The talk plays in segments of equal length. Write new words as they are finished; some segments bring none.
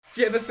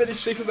you ever finish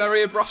Super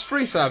Mario Bros.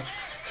 3, Sam?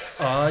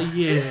 Oh,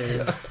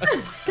 yeah.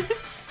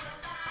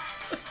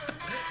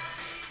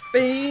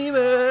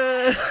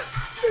 Famous.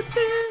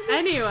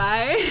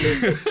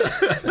 Anyway.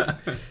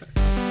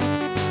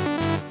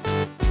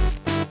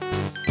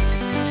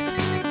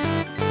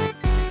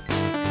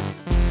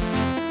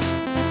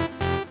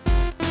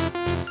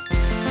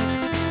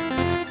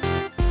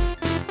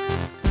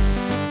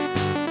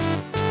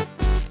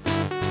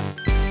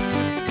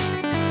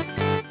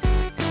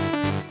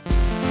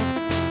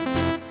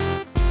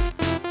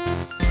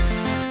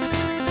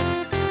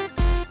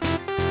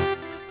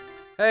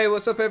 Hey,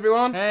 what's up,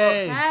 everyone?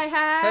 Hey.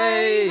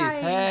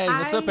 Hey,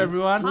 What's up,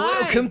 everyone?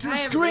 Hi. Welcome to Hi,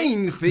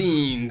 Screen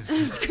Fiends.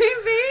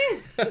 Screen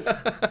Fiends.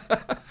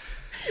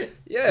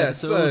 Yeah,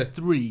 so Episode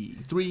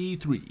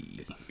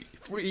 333.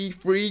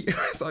 free.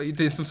 It's like you're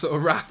doing some sort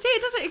of rap. See,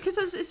 it doesn't, because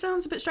it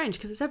sounds a bit strange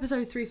because it's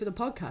episode 3 for the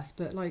podcast,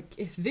 but like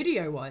if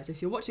video-wise,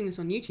 if you're watching this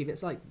on YouTube,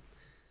 it's like,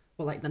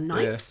 well, like the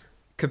 9th. Yeah,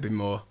 could be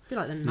more. Be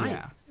like the 9th.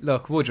 Yeah.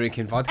 Look, we're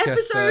drinking vodka,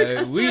 Episode so a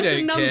we certain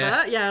don't number.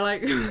 care. Yeah,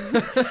 like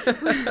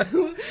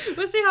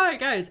we'll see how it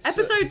goes.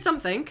 Episode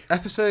something.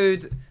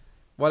 Episode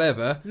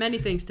whatever. Many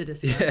things to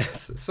discuss.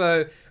 Yes.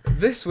 So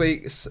this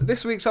week's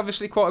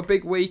obviously quite a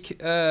big week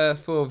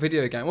for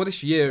video game. Well,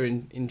 this year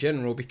in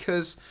general,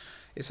 because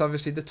it's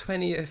obviously the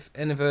 20th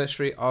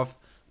anniversary of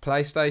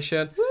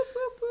PlayStation. Whoop,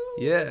 whoop, whoop.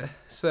 Yeah.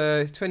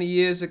 So 20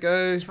 years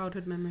ago,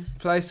 Childhood memories.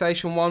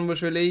 PlayStation 1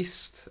 was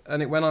released,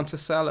 and it went on to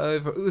sell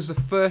over... It was the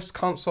first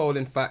console,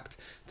 in fact,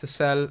 to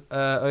sell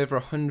over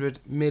 100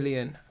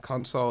 million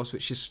consoles,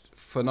 which is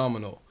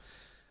phenomenal.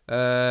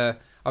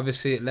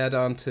 Obviously, it led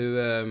on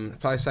to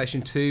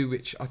PlayStation 2,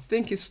 which I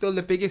think is still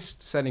the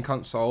biggest selling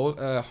console,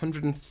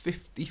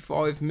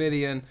 155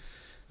 million.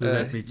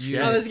 Let me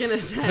check. I was going to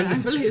say, I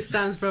believe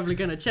Sam's probably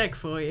going to check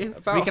for you.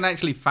 We can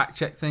actually fact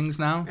check things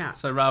now. Yeah.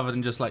 So rather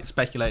than just like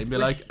speculate and be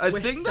like, I we're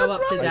think so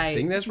that's up to right. date. I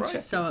think that's right.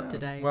 So up to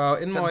date. Well,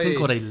 in That's my... thing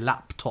called a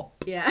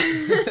laptop. Yeah.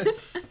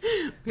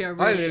 We are I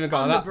haven't really even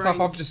got on a the laptop.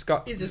 brink. I've just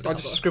got... He's just I got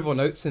a just book. scribble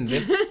notes in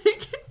this.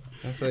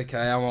 That's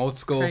okay. I'm old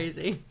school.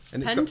 Crazy.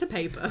 And it's Pen got, to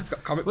paper. it's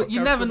got comic But book you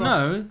never characters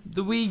on. know.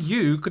 The Wii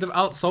U could have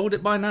outsold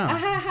it by now.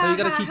 So you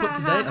got to keep up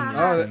to date on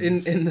Oh,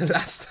 these things. in the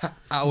last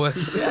hour.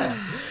 Yeah.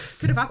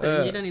 Could have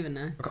happened. You don't even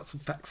know. I got some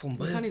facts on You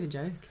there. can't even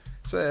joke.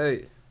 So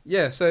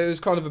yeah, so it was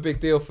kind of a big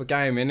deal for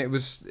gaming.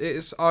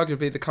 It's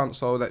arguably the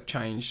console that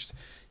changed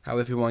how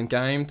everyone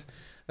gamed.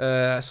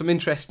 Some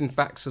interesting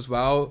facts as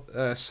well.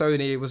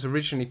 Sony was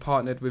originally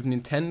partnered with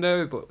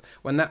Nintendo, but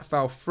when that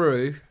fell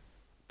through,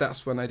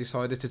 that's when they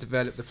decided to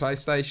develop the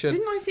PlayStation.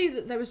 Didn't I see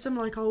that there was some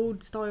like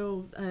old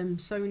style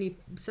Sony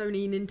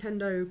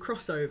Nintendo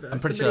crossover? I'm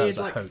pretty sure it was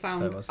a hoax,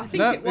 though, wasn't I it?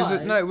 think it was.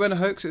 No, it wasn't a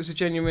hoax. It was a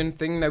genuine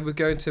thing. They were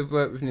going to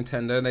work with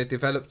Nintendo, and they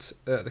developed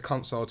the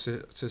console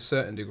to a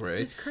certain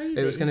degree. It's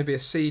crazy. It was going to be a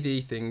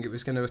CD thing. It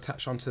was going to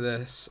attach onto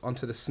the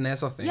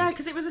SNES, I think. Yeah,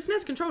 because it was a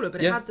SNES controller,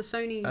 but it Yeah. had the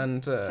Sony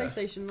And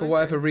PlayStation. for logo.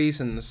 whatever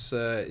reasons,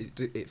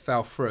 it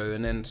fell through,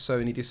 and then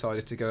Sony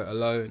decided to go it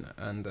alone,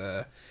 and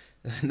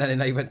then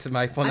they went to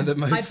make one of the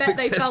most I bet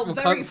they successful felt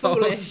very consoles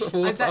foolish. of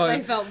all I bet time.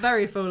 they felt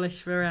very foolish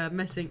for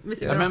missing.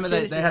 I remember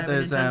they had their those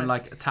opportunity there with Nintendo.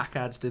 like attack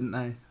ads, didn't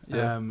they?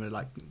 Yeah. With,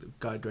 like the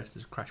guy dressed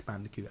as Crash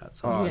Bandicoot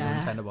outside Oh,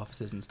 yeah. Nintendo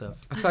offices and stuff.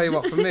 I tell you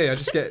what, for me, I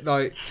just get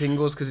like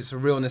tingles because it's a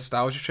real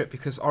nostalgia trip.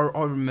 Because I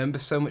remember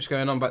so much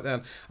going on back then.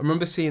 I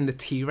remember seeing the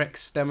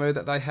T-Rex demo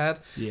that they had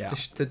Yeah.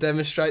 to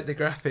demonstrate the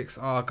graphics.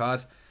 Oh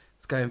god,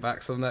 it's going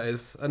back some, that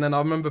is. And then I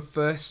remember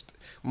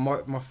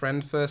my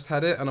friend first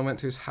had it, and I went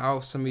to his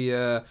house, and we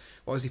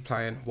what was he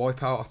playing?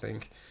 Wipeout, I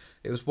think.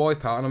 It was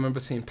Wipeout, and I remember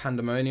seeing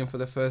Pandemonium for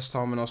the first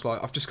time, and I was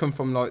like, I've just come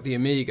from like the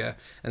Amiga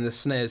and the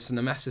SNES and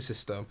the Master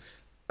System,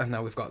 and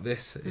now we've got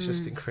this. It's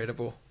just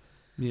incredible.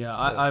 Yeah,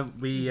 So-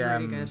 we It's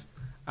really good.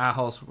 our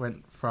house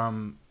went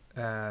from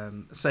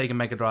Sega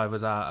Mega Drive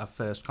was our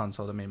first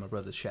console that me and my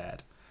brother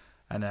shared,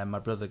 and then my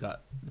brother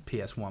got the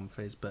PS1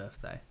 for his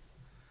birthday,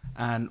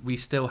 and we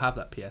still have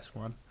that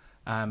PS1,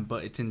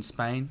 but it's in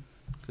Spain.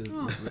 'Cause,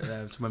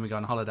 so when we go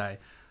on holiday,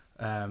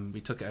 we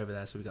took it over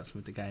there, so we got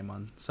something to game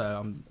on. So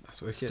I'm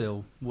That's wicked.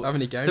 still How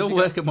many games still you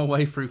got? working my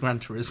way through Gran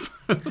Turismo.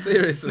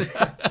 Seriously.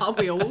 Aren't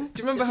we all? Do you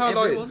remember Isn't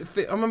how everyone?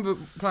 like I remember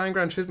playing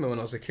Gran Turismo when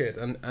I was a kid,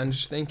 and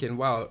just thinking,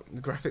 wow,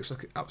 the graphics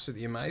look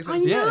absolutely amazing. I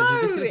Yeah, know, it's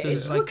ridiculous. it's-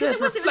 It's well, like 'cause there's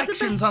it was the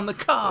reflections best- on the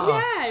car.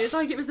 Yeah, it's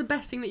like it was the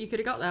best thing that you could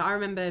have got there. I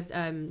remember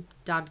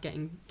Dad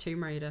getting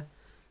Tomb Raider,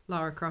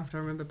 Lara Croft. I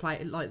remember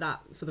playing it like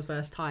that for the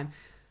first time.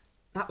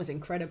 That was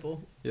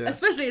incredible. Yeah.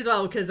 Especially as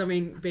well, because, I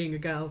mean, being a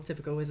girl,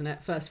 typical, isn't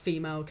it? First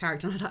female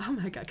character. And I was like, oh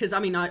my God. Because, I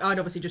mean, I'd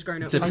obviously just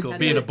grown up Typical with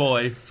being a Nintendo.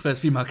 boy,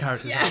 first female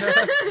character. Yeah.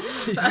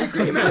 First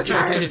female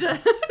character.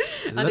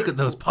 Look at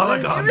those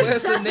polygons.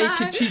 Where's the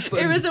naked cheekbone?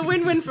 It was a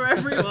win-win for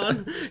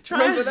everyone.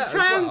 remember that as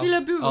well?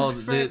 Triangular boobs. Oh,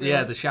 for yeah,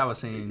 everyone. the shower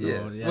scene.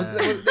 Yeah. Or, yeah.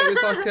 There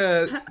was like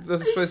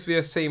there's supposed to be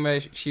a scene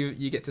where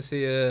you get to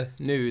see a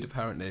nude,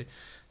 apparently.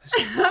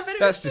 I bet it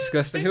That's was just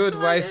disgusting. Who would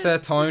waste their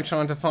time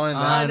trying to find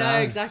I that? know, know.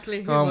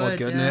 exactly. Who Oh my would,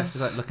 goodness.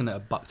 It's like looking at a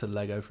box of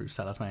Lego through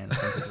cellophane or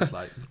something. Just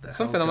like what the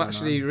Something I'm hell's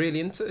going actually on? really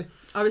into. Yeah.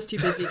 I was too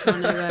busy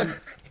trying to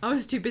I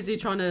was too busy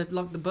trying to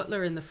lock the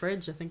butler in the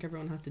fridge. I think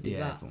everyone had to do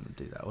that. Everyone would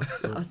do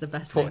that. That was the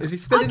best What, thing. is he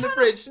still in the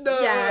fridge? No.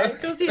 Yeah,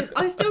 because he is.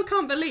 I still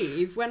can't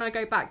believe when I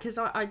go back because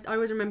I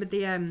always remember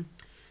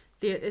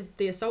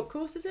the assault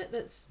course, is it?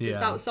 That's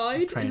outside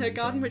in her training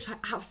garden, thing. which I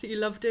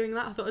absolutely loved doing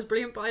that. I thought it was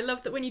brilliant. But I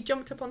loved that when you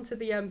jumped up onto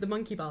the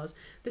monkey bars,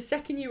 the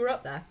second you were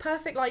up there,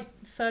 perfect like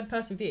third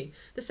person view.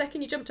 The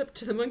second you jumped up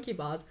to the monkey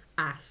bars,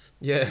 ass.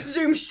 Yeah.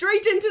 Zoom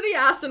straight into the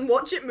ass and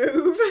watch it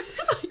move.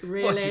 It's like,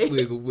 really? Watch it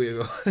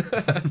wiggle.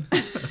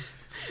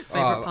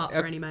 Favourite part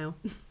for any male.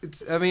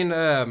 Do you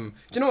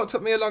know what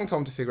took me a long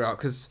time to figure out?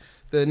 Because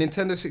the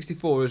Nintendo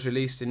 64 was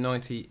released in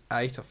 98,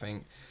 I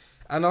think.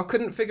 And I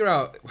couldn't figure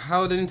out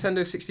how the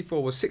Nintendo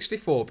 64 was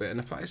 64-bit and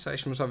the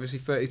PlayStation was obviously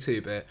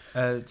 32-bit.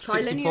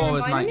 64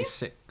 was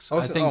 96.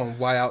 I think. I'm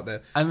way out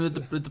there. And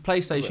with the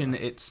PlayStation,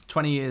 it's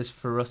 20 years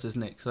for us,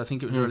 isn't it? Because I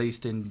think it was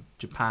released in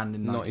Japan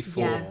in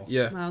 94.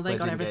 Yeah. Well, they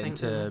got didn't everything.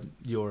 get into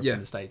Europe Yeah.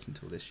 and the States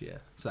until this year.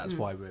 So that's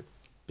why we're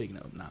bigging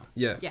it up now.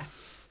 Yeah. Yeah.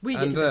 We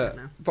get And, to pick it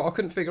now. but I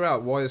couldn't figure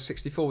out why the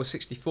 64 was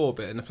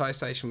 64-bit and the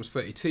PlayStation was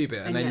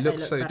 32-bit, and they yet looked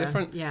look so better.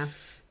 different. Yeah.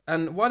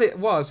 And what it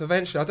was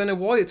eventually, I don't know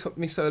why it took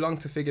me so long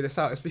to figure this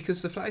out. It's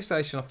because the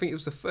PlayStation, I think it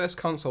was the first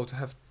console to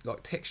have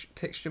like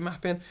texture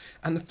mapping,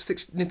 and the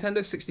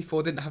Nintendo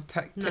 64 didn't have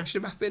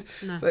texture mapping.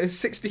 No. So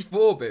it's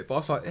 64-bit, but I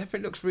was like,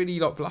 everything looks really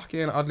like blocky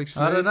and oddly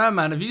smooth. I don't know,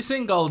 man. Have you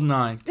seen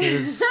GoldenEye?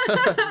 'Cause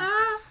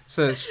It's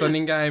a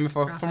stunning game.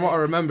 From what I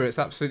Graphics. remember, it's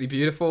absolutely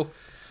beautiful.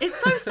 It's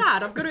so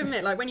sad, I've got to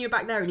admit, like when you were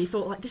back there and you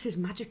thought like this is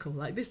magical,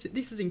 like this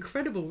is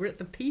incredible, we're at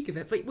the peak of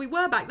it. But we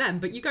were back then,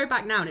 but you go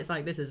back now and it's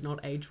like this is not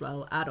aged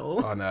well at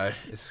all. I know,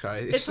 it's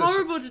great. It's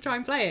horrible to try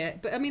and play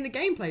it, but I mean the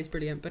gameplay's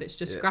brilliant, but it's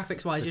just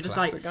graphics wise, you're just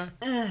like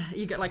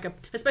you get like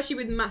especially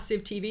with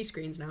massive TV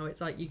screens now,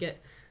 it's like you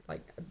get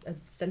like a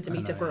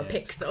centimetre for a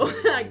pixel.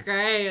 Like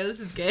great, this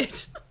is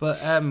good. But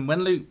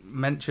when Luke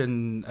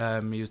mentioned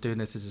he was doing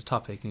this as his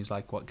topic, and he's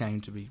like, "What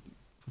game did we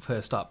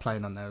first start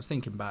playing on there?" I was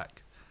thinking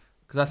back.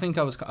 Because I think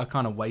I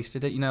kind of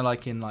wasted it. You know,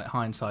 like in like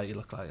hindsight, you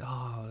look like, oh,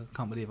 I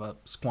can't believe I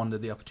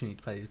squandered the opportunity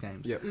to play these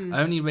games. Yep.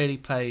 I only really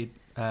played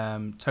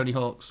Tony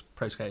Hawk's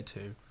Pro Skater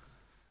 2,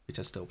 which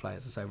I still play,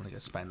 as I say, when I go to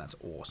Spain. That's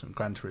awesome.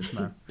 Gran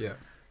Turismo. Yeah.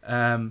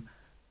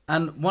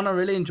 And one I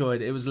really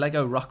enjoyed, it was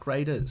Lego Rock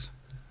Raiders.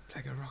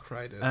 Lego Rock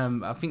Raiders.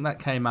 I think that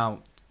came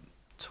out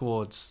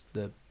towards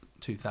the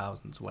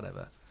 2000s or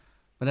whatever.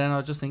 But then I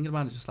was just thinking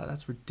about it, just like,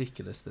 that's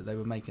ridiculous that they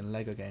were making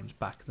Lego games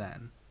back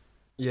then.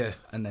 Yeah.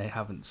 And they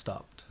haven't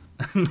stopped.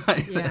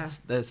 Yeah.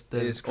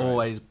 There's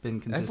always been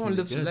consistently Everyone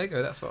loves good.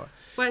 Lego, that's why.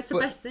 Well, it's the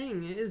best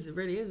thing. It is. It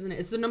really is, isn't it?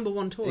 It's the number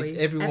one toy.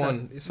 Everyone,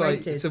 ever it's like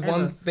rated, it's the ever.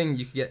 one thing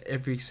you could get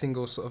every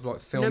single sort of like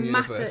film No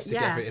universe matter,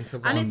 together into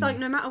one. And it's like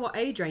no matter what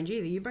age range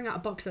either, you bring out a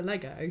box of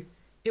Lego,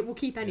 it will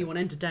keep anyone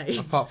entertained.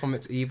 Apart from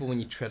it's evil when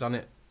you tread on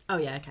it. Oh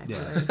yeah, okay.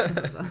 Yeah,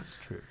 Well, that's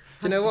true.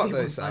 Do you know has to what be though,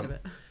 one side Sam? of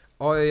it.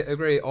 I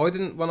agree. I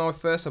didn't when I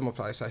first had my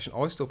PlayStation.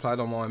 I still played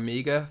on my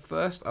Amiga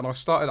first, and I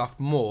started off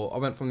more. I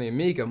went from the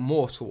Amiga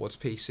more towards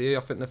PC.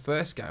 I think the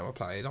first game I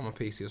played on my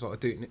PC was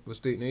like Duke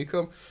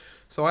Nukem,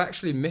 so I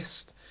actually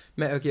missed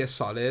Metal Gear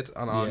Solid,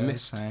 and I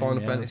missed Final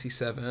Fantasy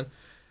 7.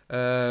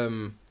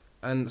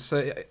 And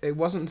so it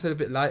wasn't until a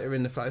bit later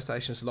in the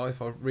PlayStation's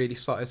life I really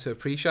started to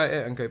appreciate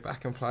it and go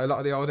back and play a lot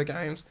of the older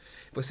games.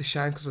 But it's a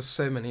shame because there's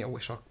so many I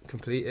wish I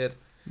completed.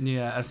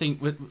 Yeah, I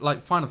think with,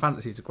 like Final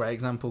Fantasy is a great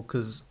example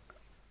because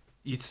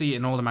you'd see it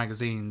in all the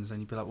magazines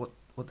and you'd be like,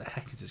 what the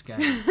heck is this game?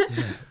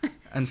 Yeah.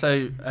 And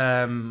so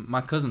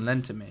my cousin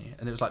lent it me,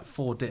 and it was like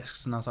 4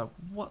 discs, and I was like,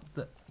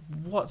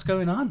 what's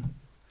going on?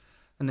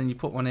 And then you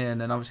put one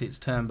in, and obviously it's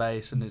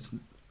turn-based, and it's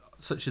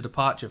such a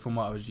departure from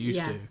what I was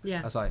used to.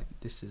 Yeah. I was like,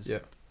 this is,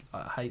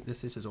 I hate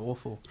this. This is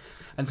awful.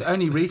 And it's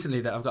only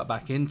recently that I've got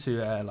back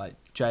into like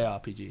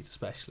JRPGs,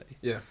 especially.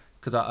 Yeah.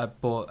 Because I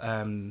bought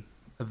a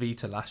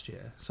Vita last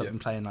year, so I've been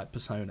playing like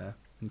Persona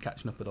and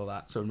catching up with all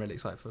that. So I'm really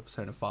excited for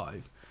Persona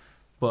 5.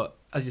 But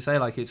as you say,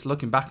 like it's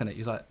looking back on it,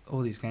 you're like,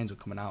 all these games are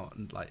coming out,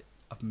 and like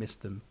I've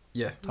missed them.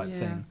 Type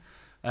thing.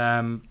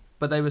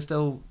 But they were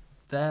still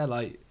there.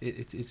 Like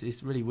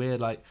it's really weird.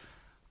 Like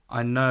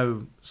I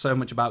know so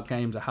much about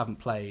games I haven't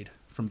played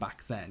from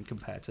back then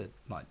compared to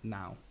like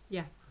now.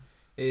 Yeah.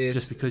 It is.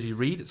 Just because you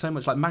read it so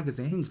much, like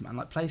magazines, man,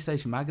 like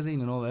PlayStation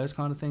Magazine and all those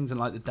kind of things, and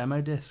like the demo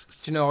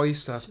discs. Do you know, I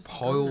used to have It's just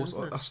piles. gone now,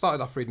 isn't it? I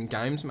started off reading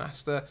Games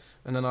Master,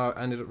 and then I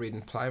ended up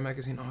reading Play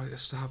Magazine. I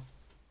used to have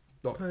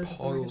like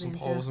piles and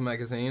piles of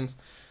magazines.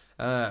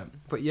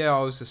 But yeah,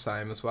 I was the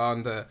same as well.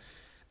 And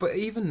but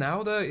even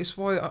now, though, it's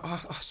why I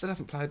still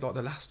haven't played like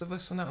The Last of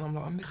Us and that, and I'm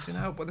like, I'm missing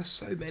out. But there's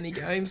so many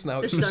games now.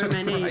 There's It's so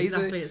many. crazy.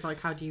 Exactly. It's like,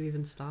 how do you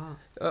even start?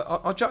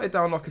 I jotted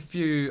down like a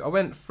few. I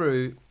went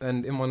through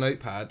and in my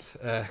notepad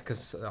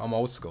because I'm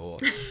old school.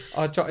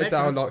 I jotted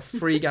down like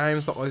 3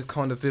 games that I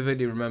kind of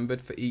vividly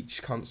remembered for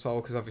each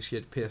console because obviously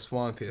you had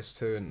PS1,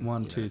 PS2, and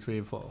 1, 2, 3,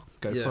 and 4.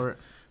 Go Yeah. for it.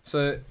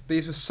 So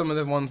these were some of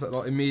the ones that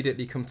like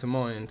immediately come to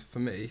mind for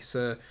me.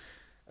 So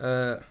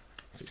I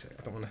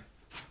don't want to.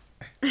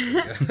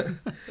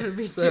 It'll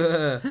be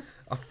So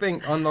I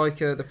think on like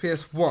the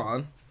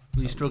PS1,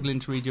 Were you struggling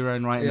to read your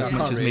own writing Yeah, as I much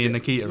can't as read me it. and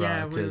Nikita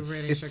Yeah, are? we were 'Cause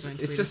really It's struggling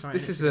to it's read just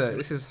his this writing.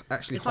 is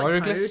actually It's like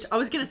code. hieroglyphs. I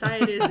was gonna say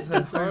it is.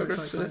 It's very much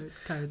like Hieroglyphs,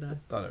 code there.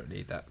 I don't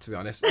need that, to be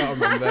honest.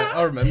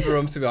 I remember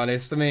them, to be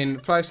honest. I mean,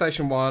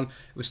 PlayStation 1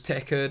 was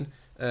Tekken,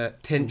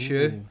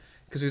 Tenchu,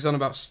 because we was on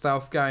about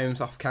stealth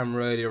games off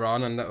camera earlier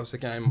on, and that was the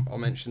game I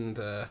mentioned.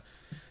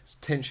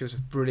 Tenchu was a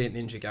brilliant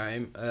ninja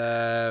game.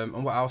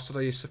 And what else did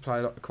I used to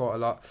play quite a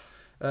lot?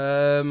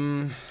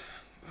 I'm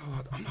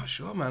not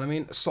sure, man. I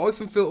mean,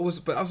 Siphon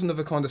Filter but that was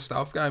another kind of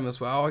stealth game as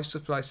well. I used to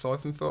play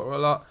Siphon Filter a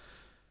lot.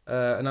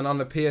 And then on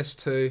the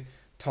PS2,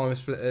 Time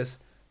Splitters.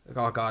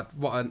 Oh, God,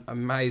 what an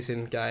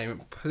amazing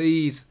game.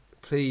 Please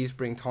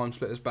bring Time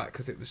Splitters back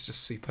because it was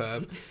just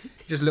superb.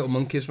 Just little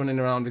monkeys running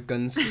around with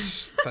guns.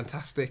 Just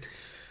fantastic.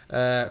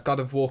 God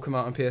of War came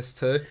out on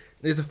PS2.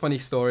 There's a funny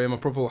story, and my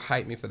brother will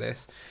hate me for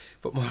this.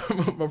 But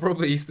my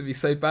brother used to be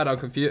so bad on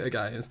computer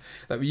games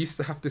that we used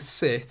to have to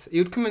sit. He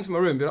would come into my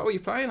room and be like, "What are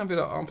you playing?" I'd be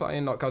like, "I'm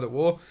playing like God of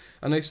War."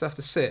 And I used to have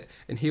to sit,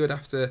 and he would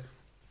have to...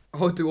 I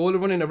would do all the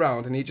running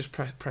around, and he'd just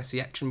press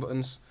the action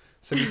buttons.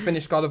 So we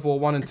finished God of War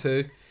 1 and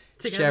 2,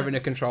 Together. sharing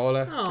a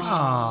controller.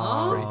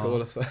 Aww. Pretty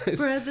cool, I suppose.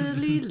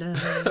 Brotherly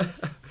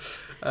love.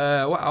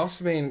 What else?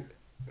 I mean,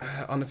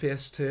 on the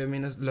PS2, I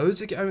mean, there's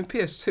loads of games. I mean,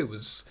 PS2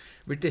 was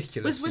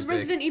ridiculous. Was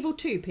Resident Evil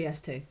 2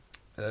 PS2?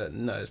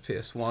 No, it's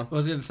PS1. I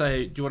was going to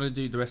say, do you want to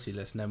do the rest of your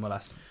list and then we'll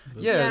ask?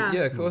 Yeah,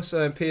 of course.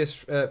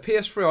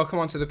 PS3, I'll come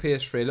on to the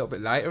PS3 a little bit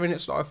later in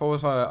its life. I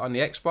was on the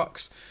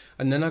Xbox,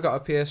 and then I got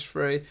a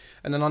PS3.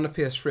 And then on the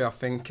PS3, I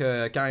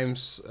think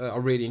games I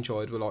really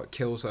enjoyed were like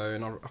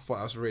Killzone. I thought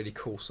that was a really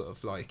cool sort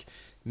of like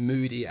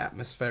moody,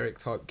 atmospheric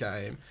type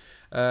game.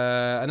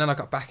 And then I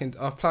got back in.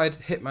 I played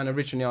Hitman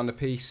originally on the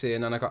PC,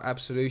 and then I got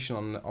Absolution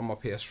on my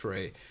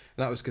PS3, and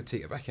that was good to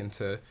get back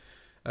into.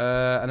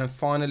 And then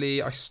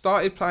finally, I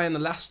started playing The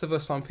Last of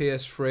Us on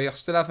PS3. I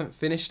still haven't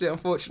finished it,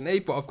 unfortunately,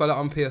 but I've got it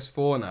on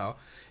PS4 now.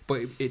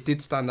 But it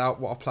did stand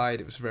out what I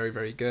played. It was very,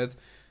 very good.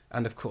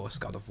 And of course,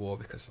 God of War,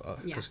 because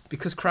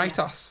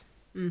Kratos.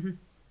 Yeah. Mm-hmm.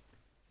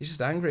 He's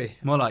just angry.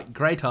 More like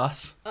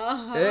Kratos.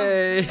 Oh.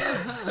 Hey!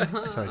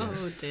 Sorry,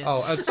 guys. Oh, dear.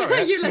 Oh, I'm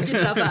sorry. You let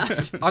yourself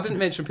out. I didn't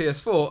mention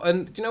PS4.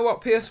 And do you know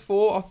what?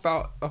 PS4,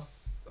 I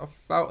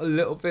felt a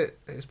little bit...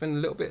 It's been a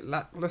little bit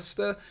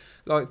lackluster.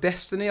 Like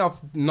Destiny, I've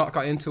not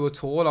got into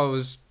at all. I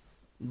was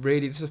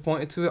really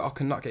disappointed to it. I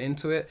could not get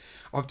into it.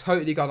 I've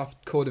totally got off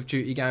Call of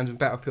Duty games and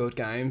Battlefield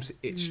games.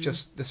 It's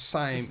just the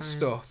same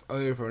stuff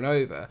over and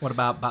over. What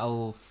about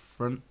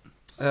Battlefront?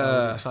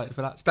 Excited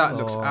for that? That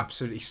looks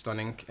absolutely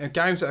stunning.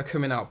 Games that are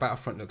coming out,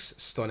 Battlefront looks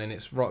stunning.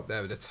 It's right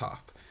there at the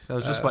top. I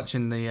was just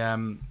watching the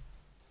an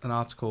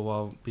article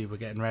while we were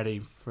getting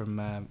ready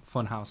from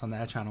Funhouse on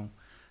their channel,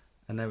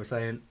 and they were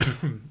saying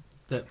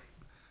that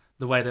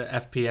the way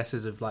that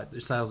FPSs of like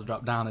the sales have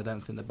dropped down, I don't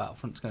think that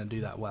Battlefront's going to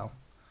do that well.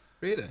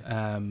 Really?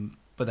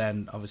 But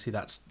then obviously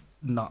that's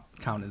not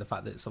counting the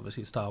fact that it's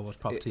obviously a Star Wars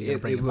property.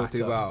 It will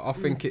do well. I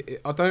think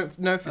I don't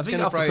know if it's going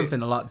to offer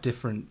something a lot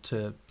different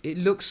to.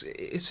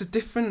 It's a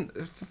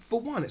different.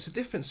 For one, it's a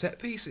different set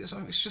piece. It's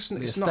just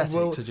it's not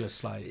well. To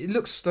just like it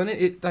looks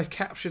stunning. They've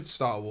captured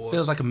Star Wars.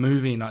 Feels like a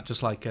movie, not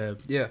just like a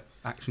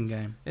action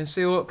game. And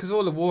see, because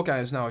all the war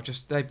games now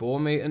they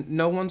bore me, and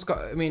no one's got.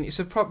 I mean,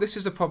 this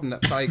is a problem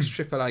that plagues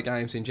AAA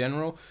games in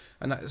general,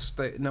 and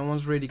no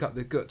one's really got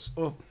the guts.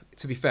 Or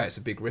to be fair, it's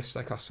a big risk.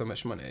 They cost so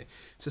much money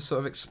to sort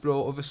of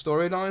explore other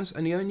storylines.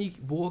 And the only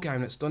war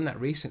game that's done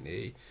that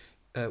recently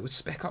was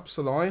Spec Ops: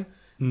 The Line.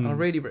 And I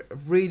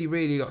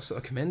really like sort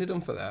of commended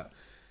them for that.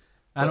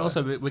 And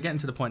also, we're getting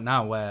to the point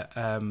now where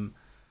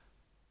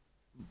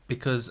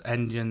because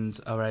engines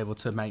are able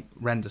to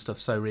render stuff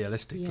so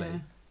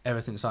realistically,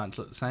 everything's starting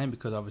to look the same.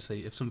 Because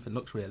obviously, if something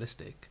looks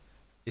realistic,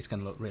 it's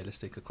going to look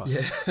realistic across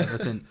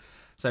everything.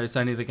 So it's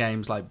only the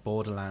games like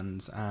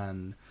Borderlands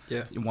and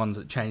ones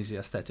that change the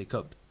aesthetic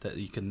up that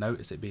you can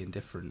notice it being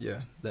different.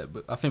 Yeah,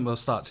 I think we'll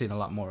start seeing a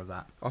lot more of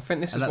that. I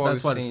think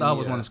that's why the Star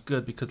Wars one is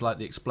good, because like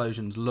the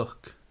explosions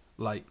look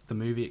like the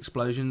movie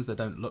explosions. They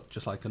don't look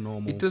just like a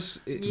normal. It does.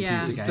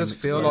 It does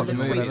feel like the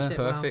movie is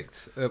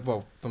perfect.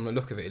 Well, from the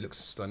look of it looks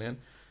stunning.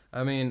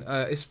 I mean,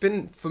 it's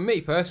been, for me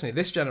personally,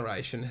 this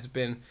generation has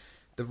been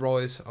the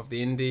rise of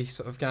the indie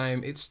sort of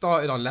game. It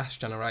started on last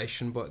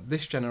generation, but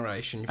this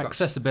generation...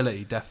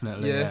 Accessibility,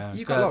 definitely. Yeah.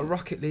 You've got like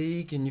Rocket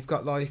League, and you've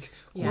got like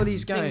all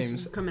these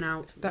games coming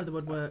out of the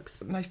woodworks.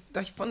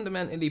 They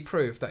fundamentally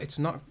prove that it's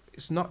not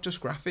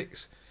just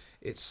graphics.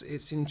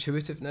 It's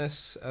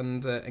intuitiveness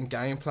and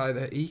gameplay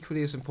that are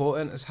equally as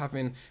important as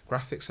having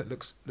graphics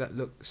that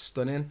look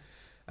stunning.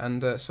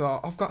 And so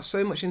I've got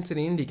so much into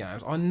the indie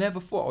games. I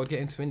never thought I would get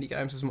into indie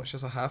games as much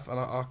as I have, and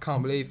I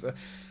can't believe it.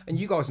 And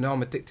you guys know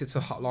I'm addicted to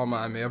Hotline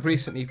Miami. I've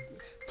recently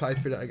played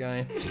through that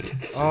again.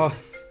 Oh,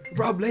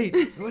 Rob Lee,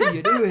 what are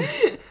you doing?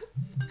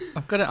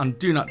 I've got it on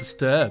Do Not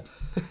Disturb.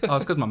 Oh,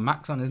 it's because my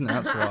Mac's on, isn't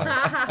it? That's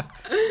why.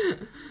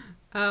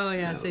 Oh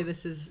yeah, see,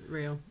 this is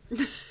real.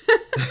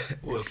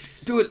 We'll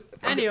do it.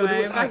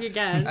 Anyway, back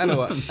again.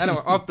 Anyway,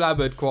 I've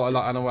blabbered quite a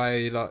lot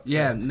anyway. Like,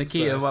 Yeah,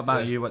 Nikita, what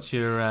about you? What's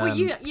your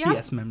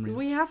PS memories?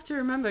 We have to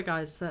remember,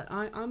 guys, that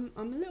I'm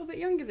a little bit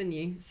younger than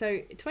you. So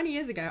 20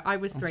 years ago, I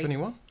was 3.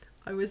 21.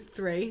 I was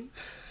 3.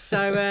 So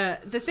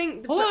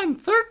I'm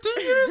 13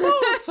 years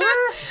old,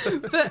 sir.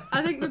 But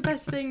I think the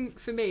best thing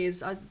for me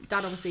is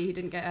Dad obviously he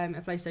didn't get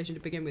a PlayStation to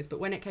begin with, but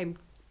when it came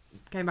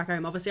back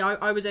home, obviously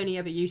I was only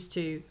ever used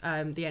to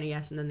the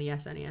NES and then the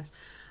SNES,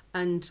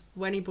 and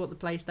when he brought the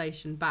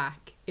PlayStation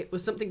back, it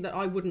was something that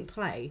I wouldn't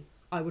play.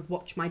 I would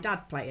watch my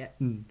dad play it.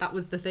 That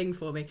was the thing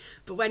for me.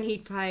 But when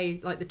he'd play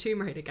like the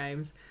Tomb Raider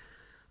games,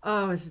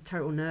 I was a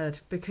total nerd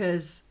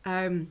because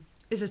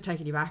this is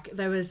taking you back.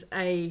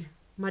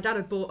 My dad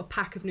had bought a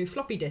pack of new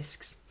floppy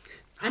disks,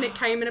 and it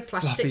came in a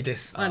plastic. Floppy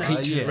disks. I know.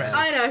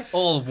 I know.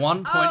 All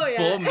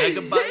 1.4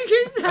 megabyte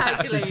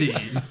exactly. capacity.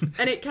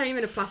 And it came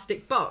in a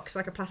plastic box,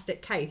 like a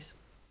plastic case.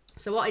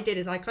 So what I did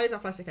is I closed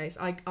that plastic case.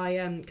 I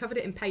covered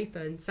it in paper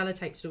and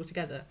sellotaped it all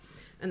together,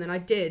 and then I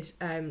did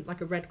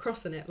like a Red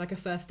Cross on it, like a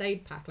first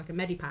aid pack, like a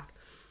Medipack.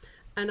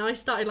 And I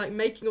started like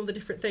making all the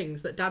different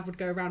things that Dad would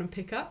go around and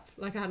pick up.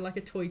 Like I had like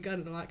a toy gun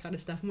and all that kind of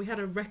stuff. And we had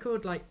a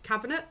record like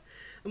cabinet.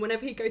 And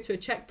whenever he'd go to a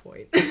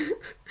checkpoint,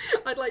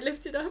 I'd like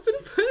lift it up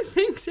and put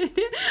things in it.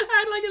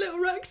 I had like a little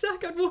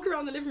rucksack. I'd walk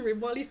around the living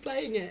room while he's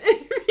playing it.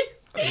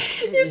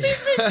 If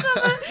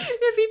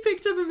he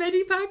picked up a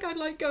Medipack, I'd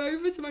like go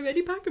over to my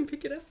Medipack and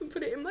pick it up and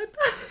put it in my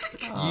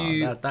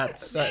bag.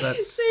 That's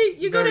See,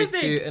 you gotta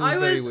think. I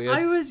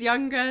was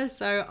younger,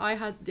 so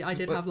I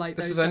did have like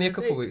those. This was only a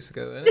couple of weeks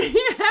ago, isn't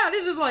it? Yeah,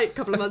 this is like a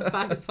couple of months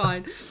back. It's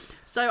fine.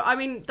 So I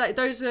mean,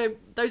 those are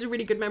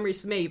really good memories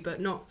for me, but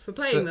not for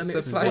playing them. So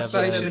it was watching them and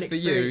PlayStation for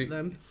experiencing you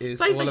them.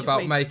 is all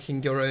about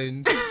making your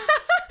own.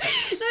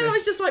 No,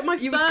 it's just like my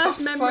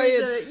first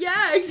memories of it.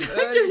 Yeah,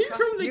 exactly.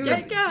 From the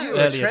get-go. You were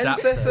a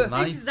trendsetter.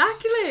 Nice.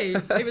 Exactly.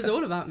 It was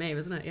all about me,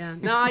 wasn't it? Yeah.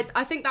 No,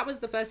 I think that was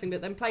the first thing.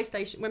 But then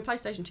when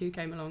PlayStation 2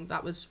 came along,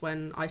 that was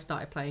when I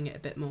started playing it a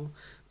bit more.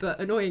 But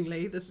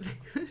annoyingly,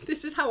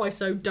 this is how I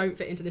so don't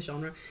fit into the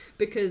genre.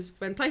 Because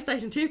when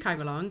PlayStation 2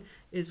 came along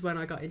is when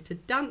I got into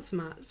Dance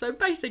Mat. So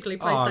basically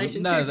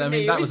PlayStation 2 for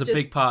me that was a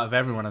big part of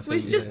everyone, I think. It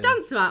was just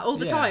Dance Mat all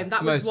the time.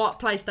 That was what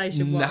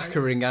PlayStation was.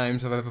 Knackering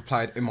games I've ever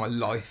played in my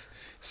life.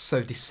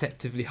 So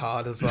deceptively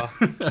hard as well.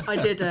 I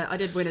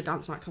did win a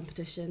Dance Mat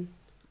competition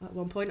at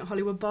one point at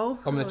Hollywood Bowl.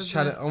 I'm gonna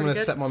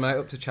set my mate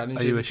up to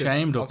challenge you. Are you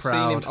ashamed or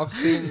proud? I've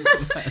seen.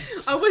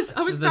 I was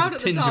proud at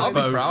the time. I'll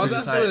be proud.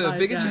 That's a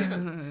big Yeah.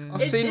 achievement.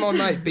 I've seen my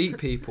mate beat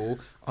people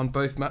on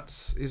both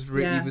mats. He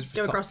was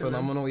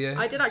phenomenal. Yeah.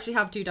 I did actually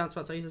have 2 Dance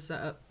Mats I used to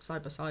set up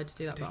side by side to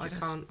do that, but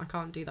I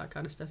can't do that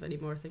kind of stuff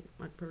anymore. I think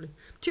I'd probably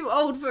too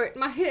old for it.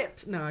 My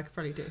hip. No, I could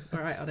probably do all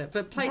right on it.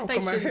 But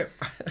PlayStation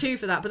 2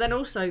 for that. But then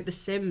also The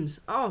Sims.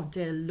 Oh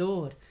dear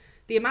Lord.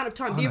 The amount of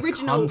time, the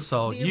original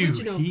console, you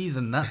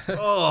heathen, that's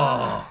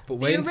But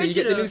wait until you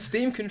get the new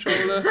Steam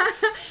controller.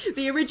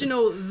 The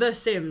original The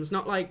Sims,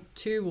 not like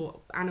 2 or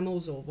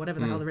Animals or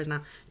whatever the hell there is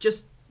now,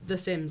 just The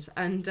Sims.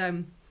 And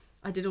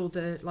I did all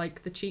the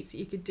cheats that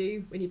you could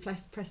do when you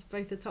press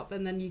both the top,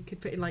 and then you could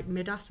put in like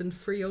Midas and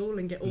Free All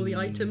and get all the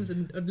items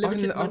and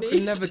unlimited money. I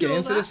could never get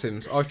into The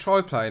Sims. I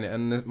tried playing it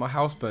and my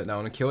house burnt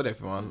down and killed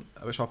everyone,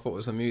 which I thought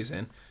was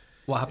amusing.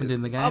 What happened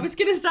in the game? I was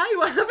going to say,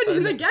 what happened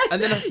in the game?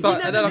 And then I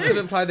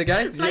couldn't play the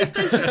game.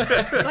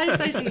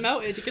 PlayStation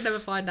melted. You could never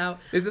find out.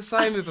 It's the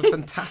same with a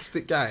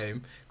fantastic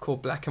game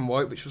called Black and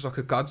White, which was like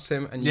a god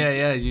sim. And you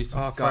used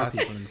to throw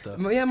people and stuff.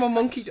 Yeah, my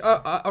monkey.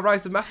 I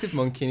raised a massive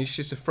monkey, and he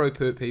used to throw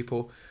poo at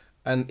people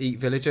and eat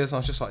villagers. And I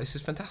was just like, this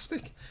is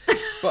fantastic.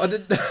 But I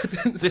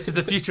didn't this is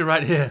the future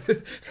right here.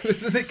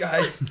 This is it,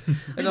 guys.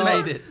 And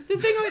I made it. The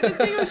thing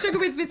I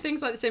struggle with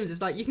things like The Sims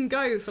is like you can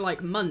go for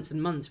like months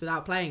and months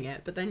without playing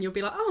it, but then you'll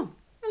be like, oh,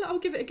 well, I'll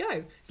give it a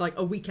go. It's like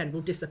a weekend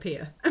will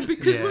disappear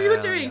because what you're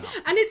doing,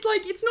 and it's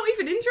like it's not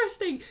even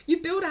interesting. You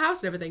build a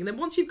house and everything, and then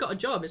once you've got a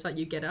job, it's like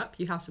you get up,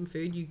 you have some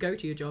food, you go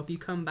to your job, you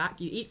come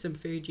back, you eat some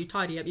food, you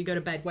tidy up, you go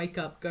to bed, wake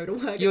up, go to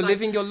work. You're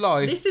living your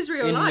life. This is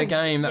real in life. the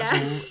game.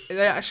 That's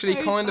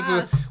actually so kind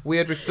sad. of a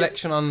weird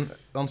reflection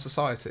on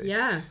society.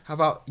 Yeah. How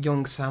about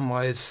young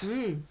Samwise?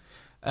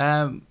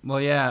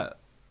 Well, yeah,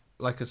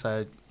 like I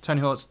said,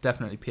 Tony Hawk's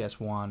definitely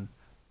PS1.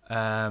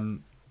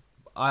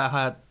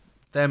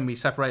 Then we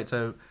separated,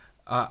 so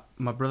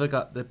my brother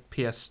got the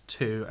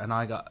PS2 and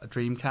I got a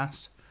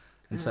Dreamcast,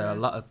 and so a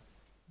lot of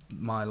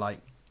my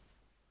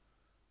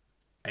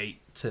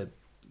 8 to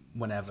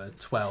whenever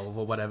 12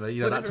 or whatever,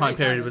 that time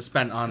period was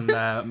spent on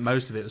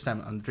most of it was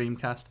spent on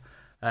Dreamcast.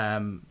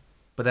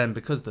 But then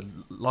because the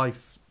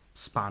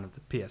lifespan of the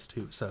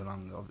PS2 was so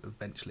long, I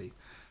eventually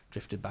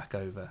drifted back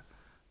over.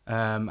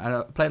 And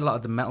I played a lot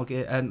of the Medal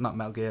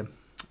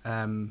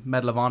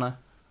of Honor.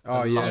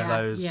 Oh, a lot of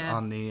those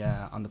on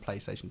the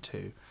PlayStation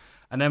 2.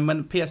 And then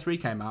when PS3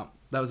 came out,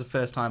 that was the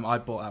first time I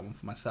bought that one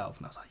for myself,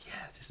 and I was like,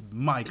 "Yes, this is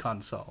my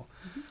console."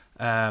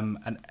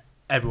 And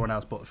everyone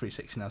else bought the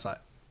 360, and I was like,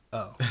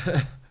 "Oh,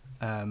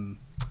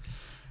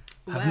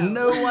 have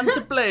no one to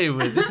play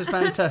with. This is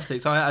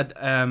fantastic." So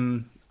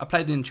I I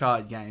played the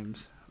Uncharted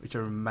games, which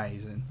are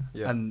amazing,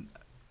 and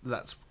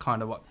that's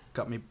kind of what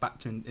got me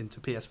back into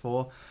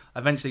PS4. I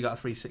eventually got a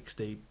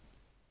 360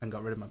 and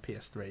got rid of my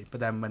PS3. But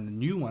then when the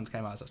new ones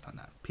came out, I was like,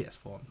 no,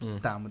 PS4, I'm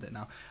just down with it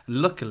now.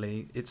 And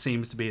luckily, it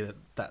seems to be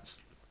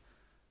that's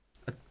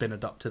been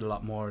adopted a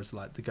lot more as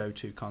like the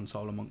go-to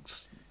console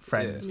amongst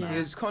friends now.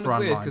 It's kind of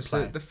weird because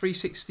the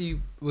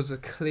 360 was a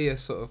clear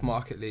sort of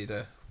market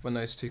leader when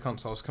those two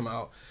consoles come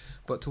out.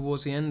 But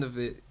towards the end of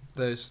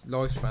those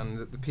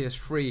lifespan, the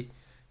PS3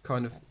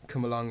 kind of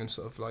come along and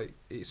sort of like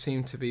it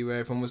seemed to be where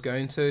everyone was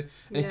going to,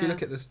 and if you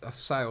look at the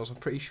sales, I'm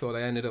pretty sure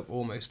they ended up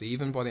almost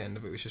even by the end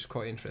of it, which is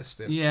quite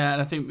interesting. Yeah,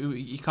 and I think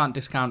you can't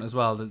discount as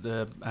well that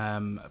the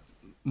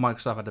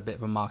Microsoft had a bit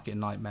of a marketing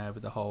nightmare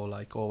with the whole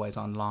like always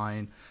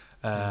online,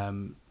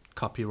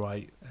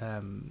 copyright,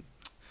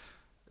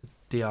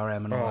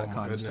 DRM and all that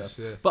kind of stuff.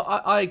 Yeah. But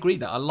I agree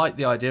that I like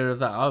the idea of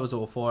that. I was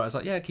all for it. I was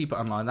like, yeah, keep it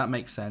online. That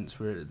makes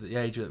sense. We're at the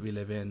age that we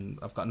live in.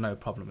 I've got no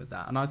problem with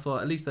that. And I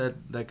thought at least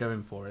they're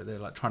going for it. They're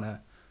like trying to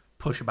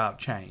push about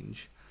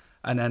change.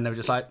 And then they were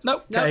just like,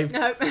 nope, cave.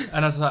 Nope.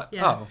 And I was like,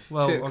 oh,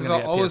 well, because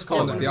I was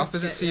kind of the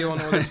opposite to you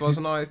on all this,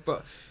 wasn't I?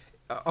 But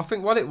I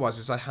think what it was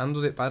is I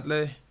handled it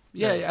badly.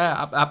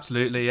 Yeah,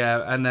 absolutely,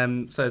 yeah. And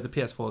then so the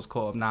PS4's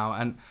caught up now,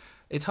 and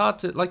it's hard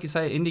to, like you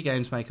say, indie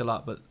games make a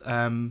lot, but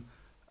I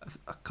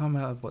can't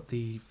remember what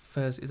the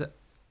first is. It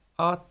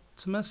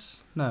Artemis?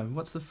 No,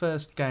 what's the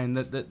first game?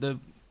 The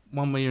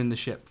one where you're in the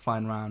ship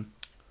flying around.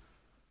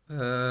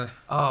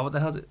 What the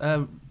hell is it?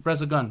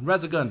 Resogun.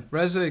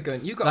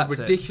 Resogun. You got That's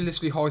a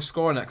ridiculously high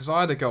score on that because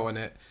I had a go on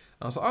it.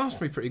 And I was like, oh, that's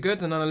pretty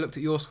good. And then I looked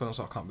at your score and I was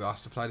like, I can't be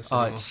asked to play this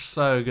anymore. Oh, it's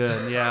so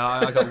good. Yeah,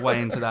 I got way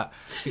into that.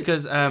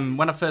 Because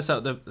when I first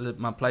set up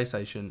my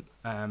PlayStation,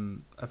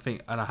 I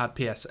think, and I had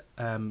PS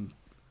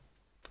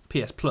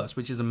Plus,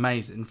 which is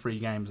amazing, free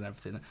games and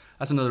everything.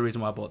 That's another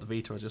reason why I bought the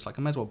Vita. I was just like,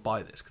 I may as well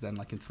buy this because then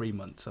like in 3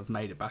 months I've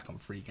made it back on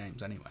free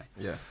games anyway.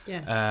 Yeah.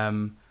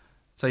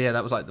 So yeah,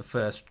 that was like the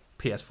first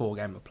PS4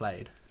 game I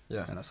played.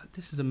 Yeah. And I was like,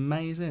 this is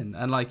amazing.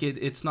 And like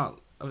it's not,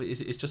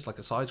 it's just like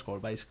a side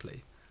scroller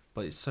basically,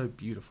 but it's so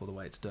beautiful the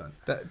way it's done.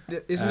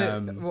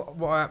 Isn't it?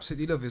 What I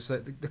absolutely love is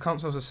that the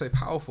consoles are so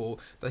powerful.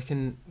 They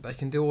can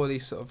do all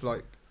these sort of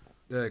like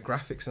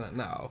graphics in it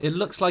now. It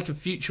looks like a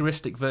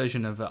futuristic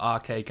version of an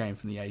arcade game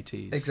from the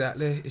 80s.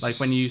 Exactly. It's like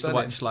when you used to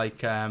watch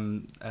like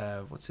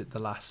what's it, the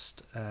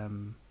last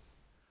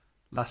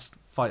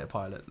fighter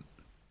pilot.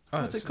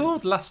 What's it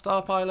called? Last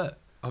Star Pilot.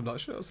 I'm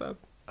not sure, Sam.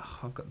 Oh,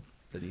 I've got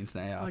the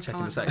internet. I'll check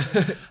in a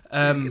second.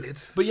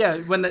 But yeah,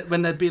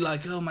 when they'd be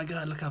like, oh my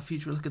god, look how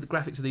future, look at the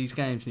graphics of these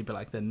games, and you'd be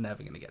like, they're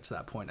never going to get to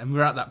that point, and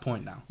we're at that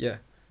point now. Yeah.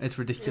 It's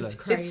ridiculous.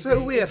 It's crazy. It's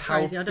so weird it's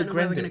crazy. how I don't know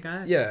where we're going to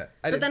go. Yeah.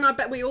 But then I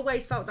bet we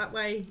always felt that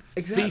way.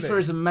 Exactly. FIFA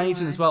is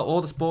amazing as well.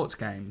 All the sports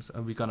games.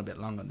 Have we gone a bit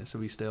long on this? Are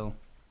we still?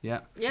 Yeah.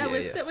 Yeah,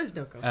 we're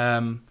still good.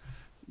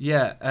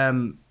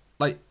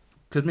 Like,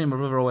 because me and my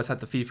brother always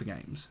had the FIFA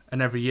games,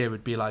 and every year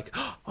we'd be like,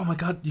 oh my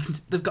god,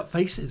 they've got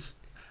faces.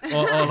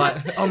 or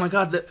like, oh my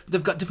god,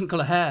 they've got different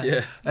colour hair.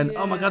 Yeah. And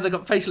oh my god, they've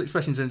got facial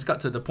expressions. And it's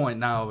got to the point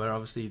now where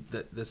obviously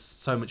there's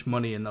so much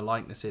money in the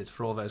likenesses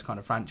for all those kind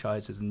of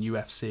franchises and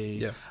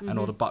UFC and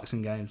all the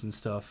boxing games and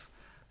stuff.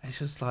 It's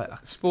just like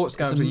sports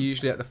games are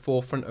usually at the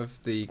forefront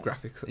of the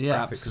graphics.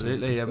 Yeah,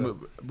 absolutely.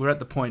 And we're at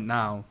the point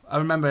now. I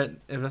remember,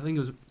 I think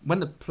it was when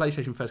the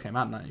PlayStation first came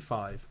out in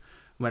 '95.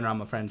 Went around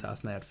my friend's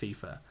house and they had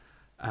FIFA,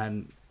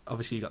 and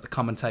obviously you got the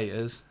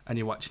commentators and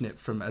you're watching it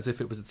from as if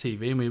it was a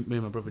TV. And me and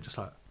my brother were just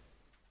like.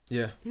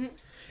 Yeah.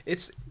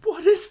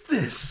 What is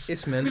this?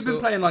 It's mental. We've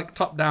been playing like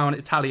top-down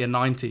Italia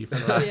 90 for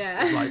the last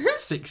like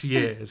 6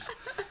 years.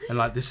 And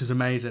like, this is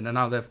amazing. And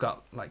now they've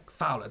got like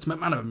Fowler,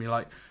 McManaman. You're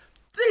like,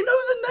 they know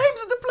the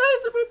names of the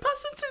players that we're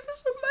passing to. This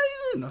is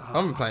amazing.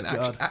 I've been playing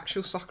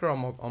actual soccer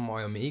on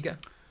my Amiga.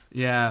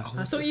 Yeah.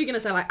 I thought you were going to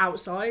say like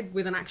outside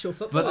with an actual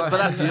football. But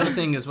that's the other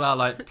thing as well.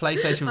 Like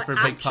PlayStation like for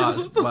a big part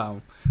as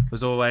well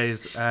was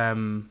always...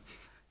 you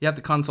had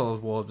the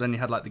consoles wars, then you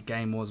had like the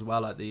game wars as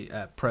well, like the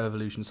Pro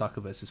Evolution Soccer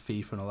versus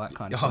FIFA and all that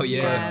kind of stuff. Oh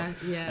yeah.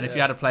 And if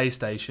you had a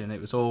PlayStation,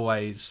 it was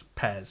always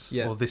PES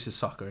or This Is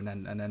Soccer, and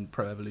then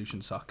Pro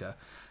Evolution Soccer,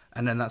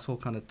 and then that's all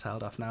kind of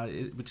tailed off now,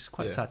 which is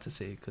quite sad to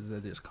see because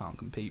they just can't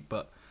compete.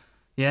 But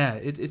yeah,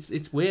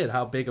 it's weird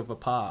how big of a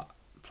part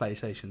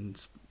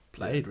PlayStation's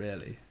played,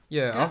 really.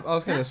 Yeah, I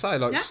was going to say,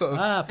 like, sort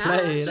of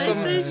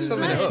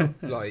summing it up,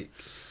 like,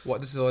 what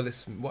does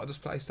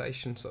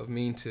PlayStation sort of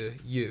mean to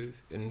you,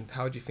 and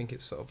how do you think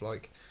it's sort of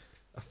like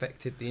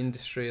affected the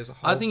industry as a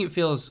whole? I think it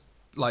feels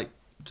like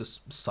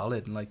just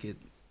solid, and like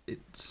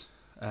it's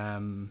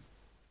you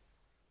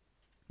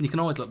can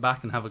always look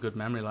back and have a good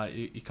memory. Like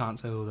you can't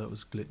say, oh, that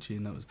was glitchy,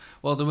 and that was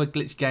there were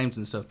glitchy games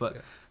and stuff, but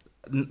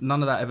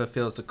none of that ever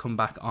feels to come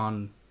back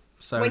on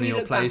Sony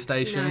or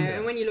PlayStation.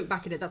 And when you look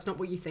back at it, that's not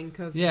what you think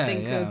of. You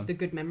think of the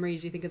good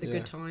memories, you think of the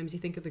good times, you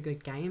think of the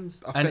good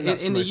games. And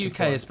in the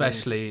UK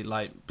especially,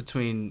 like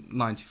between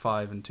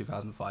 95 and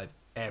 2005,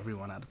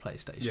 everyone had a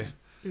PlayStation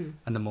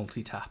and the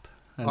multi-tap.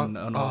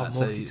 and all that.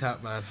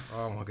 Multi-tap, man.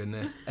 Oh my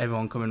goodness.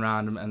 Everyone coming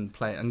around and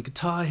playing, and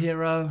Guitar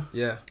Hero.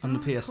 Yeah. On the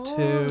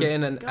PS2.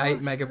 Getting an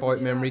 8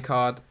 megabyte memory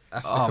card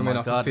after coming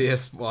off a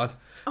PS1.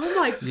 Oh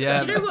my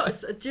yeah. Do you know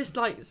what? Just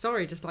like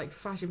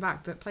flashing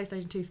back, but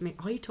PlayStation 2 for me,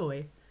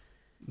 iToy.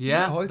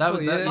 Yeah,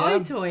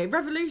 iToy,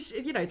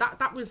 Revolution. You know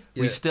that was.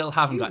 We still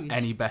haven't got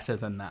any better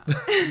than that.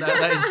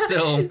 that is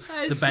still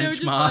the benchmark.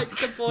 Just like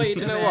the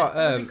void. You know what?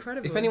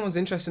 Incredible. If anyone's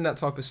interested in that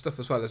type of stuff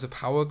as well, there's a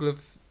Power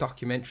Glove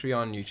documentary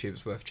on YouTube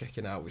that's worth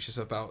checking out, which is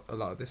about a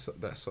lot of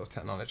that sort of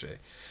technology.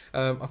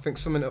 I think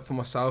summing up for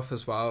myself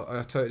as well,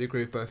 I totally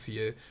agree with both of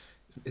you.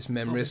 It's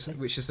memories,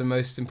 which is the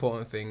most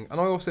important thing,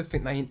 and I also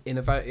think they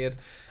innovated.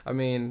 I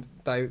mean,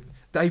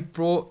 they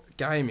brought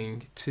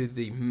gaming to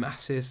the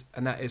masses,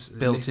 and that is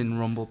built-in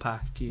rumble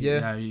pack.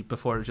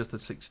 Before it was just the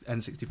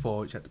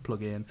N64, which you had to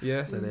plug in.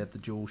 Yeah. So they had the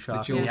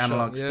DualShock, and the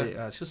analog stick.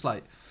 It's just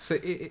like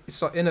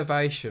it's like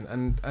innovation,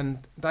 and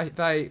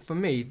they for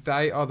me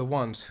they are the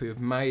ones who have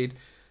made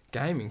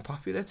gaming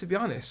popular. To be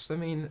honest, I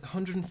mean,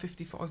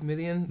 155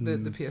 million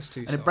the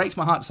PS2. And it breaks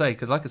my heart to say,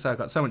 because like I said, I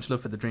got so much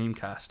love for the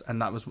Dreamcast,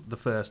 and that was the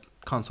first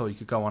console you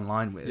could go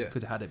online with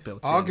because it had it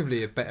built in.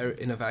 Arguably a better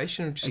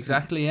innovation.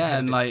 Exactly, yeah,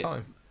 and like.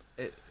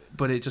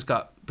 But it just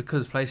got,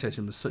 because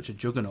PlayStation was such a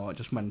juggernaut, it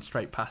just went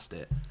straight past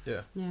it.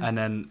 Yeah. And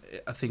then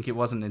I think it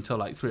wasn't until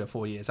like 3 or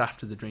 4 years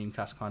after the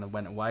Dreamcast kind of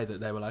went away that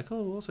they were like,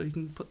 oh, also you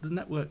can put the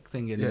network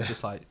thing in. It's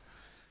just like...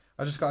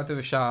 I just got to do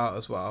a shout out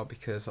as well,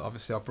 because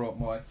obviously I brought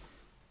my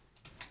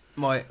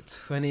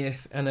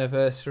 20th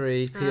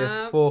anniversary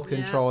PS4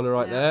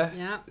 controller there.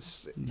 Yeah.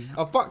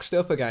 I've boxed it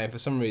up again for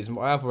some reason,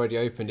 but I have already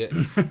opened it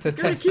to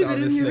test it. Keep it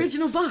in the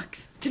original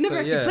box. Can never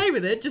actually play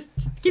with it. Just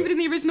keep it in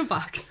the original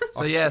box.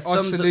 So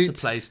thumbs up to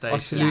PlayStation. I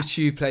salute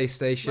you,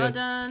 PlayStation. Well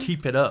done.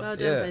 Keep it up. Well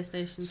done,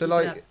 PlayStation. So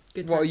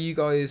what are you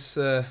guys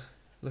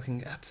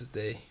looking at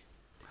today?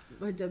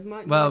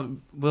 Well,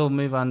 we'll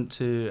move on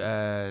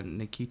to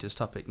Nikita's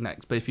topic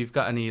next. But if you've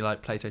got any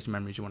like PlayStation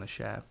memories you want to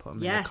share, put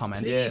them in the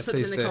comments. Please put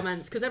them in the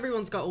comments, because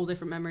everyone's got all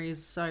different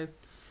memories, so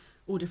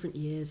all different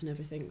years and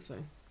everything. So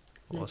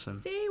awesome.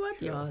 Let's see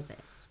what yours is.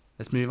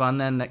 Let's move on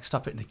then. Next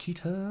topic,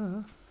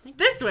 Nikita.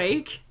 This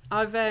week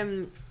I've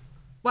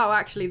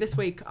this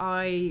week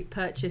I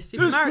purchased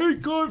Super Mario. This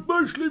week I've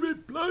mostly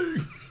been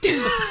playing.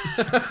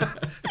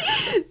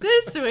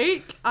 This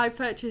week I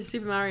purchased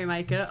Super Mario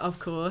Maker, of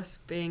course,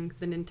 being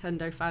the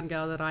Nintendo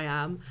fangirl that I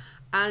am.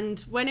 And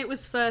when it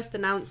was first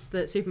announced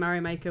that Super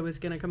Mario Maker was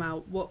going to come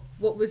out, what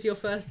was your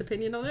first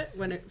opinion on it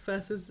when it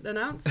first was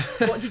announced?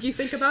 What did you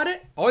think about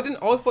it? I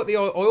always thought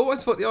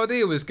the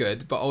idea was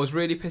good, but I was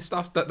really pissed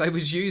off that they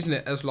was using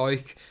it as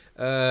like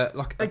a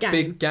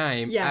big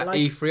game at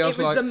E3. It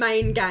was the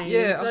main game.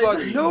 Yeah, I was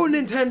like, no,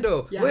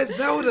 Nintendo, where's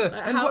Zelda?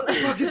 And what the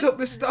fuck is up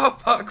with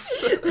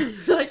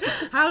Starbucks? Like,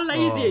 how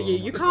lazy are you?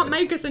 You can't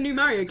make us a new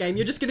Mario game.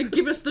 You're just going to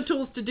give us the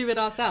tools to do it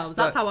ourselves.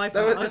 That's how I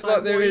felt. It's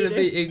like they're in a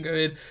meeting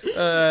going,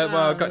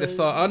 well, I've got this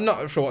thought. I'm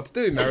not sure what to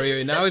do.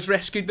 Mario now has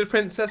rescued the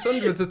princess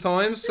hundreds of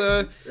times,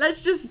 so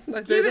let's just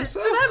give it to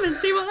them and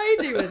see what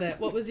they do with it.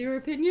 What was your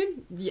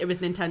opinion? It was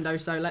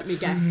Nintendo, so let me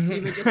guess.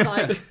 You were just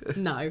like,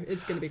 no,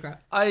 it's going to be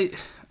crap.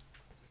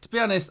 To be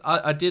honest,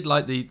 I did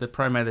like the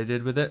promo they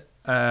did with it.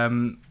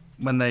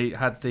 When they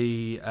had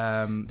the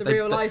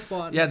real life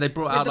one. Yeah, they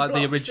brought out like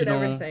the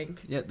original.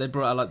 Yeah, they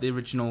brought out like the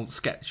original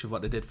sketch of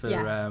what they did for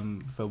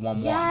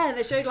 1-1. Yeah,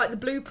 they showed like the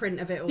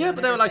blueprint of it all. Yeah,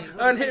 but they were like,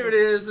 and here it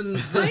is, and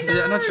this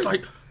and I just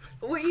like.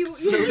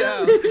 Slow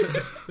down.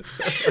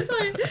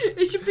 Like,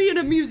 it should be in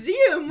a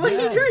museum. What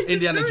are you doing?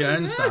 Indiana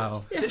Jones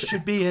style. Yeah. This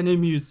should be in a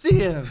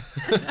museum.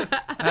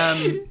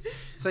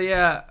 So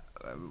yeah,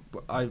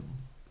 I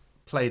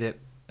played it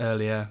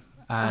earlier.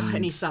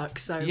 And he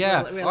sucks, so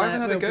yeah. I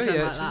haven't had a go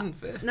yet.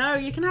 Like no,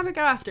 you can have a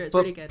go after. It's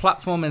really good.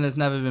 Platforming has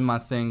never been my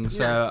thing,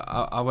 so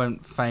I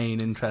won't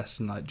feign interest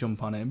and like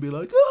jump on it and be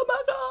like, oh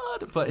my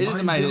god! But it is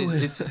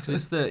amazing. It's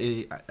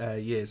 30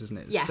 years, isn't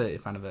it? It's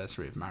 30th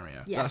anniversary of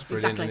Mario. Yeah, that's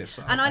brilliant.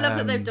 Exactly. And I love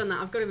that they've done that.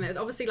 I've got to admit,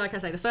 obviously, like I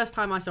say, the first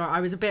time I saw it, I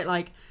was a bit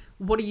like,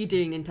 what are you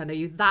doing, Nintendo? Are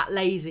you that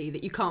lazy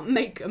that you can't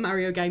make a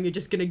Mario game? You're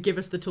just going to give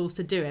us the tools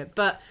to do it.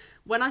 But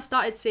when I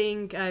started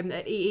seeing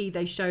at EE,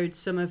 they showed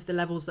some of the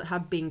levels that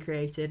had been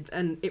created,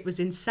 and it was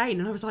insane.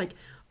 And I was like,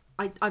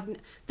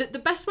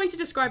 the best way to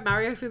describe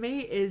Mario for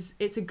me is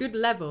it's a good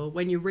level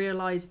when you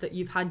realise that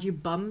you've had your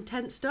bum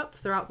tensed up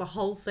throughout the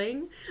whole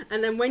thing,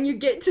 and then when you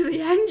get to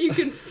the end, you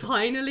can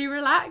finally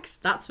relax.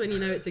 That's when you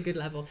know it's a good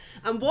level.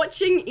 And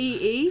watching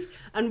EE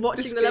and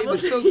watching the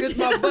levels, is so good.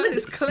 My butt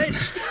is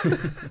clenched.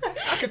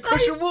 I could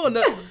crush a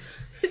walnut.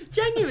 That's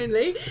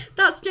genuinely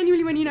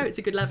when you know it's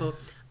a good level.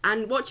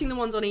 And watching the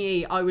ones on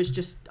EE, I was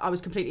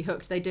completely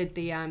hooked. They did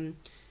the,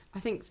 I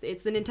think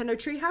it's the Nintendo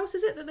Treehouse,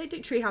 is it, that they do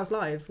Treehouse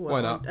Live?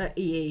 Why not? At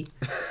EE.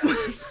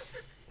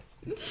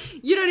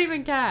 You don't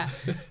even care.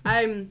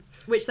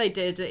 Which they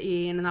did at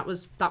EE, and that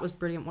was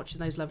brilliant watching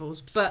those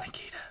levels. But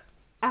Nikita,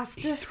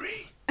 after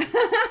E3.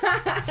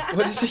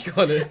 What did she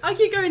call it? I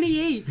keep going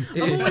EE.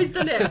 I've always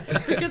done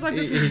it because I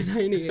prefer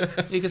saying EE.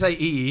 You could say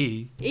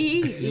EE.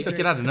 EE. You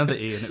could add another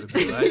E and it would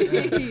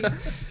be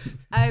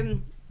right.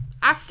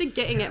 After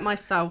getting it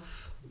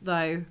myself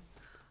though,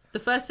 the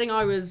first thing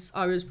I was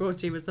brought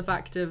to was the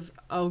fact of,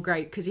 oh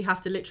great, because you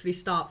have to literally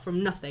start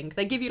from nothing.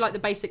 They give you like the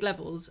basic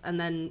levels and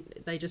then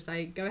they just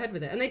say go ahead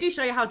with it, and they do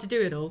show you how to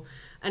do it all,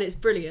 and it's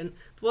brilliant.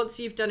 But once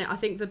you've done it, I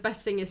think the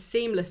best thing is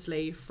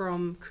seamlessly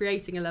from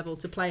creating a level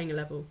to playing a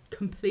level,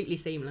 completely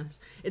seamless.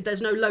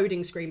 There's no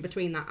loading screen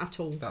between that at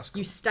all. That's cool.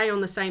 You stay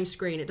on the same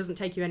screen. It doesn't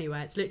take you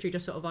anywhere. It's literally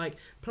just sort of like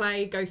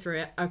play, go through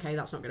it. Okay,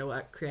 that's not going to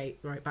work. Create,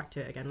 right, back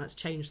to it again. Let's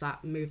change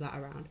that, move that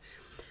around.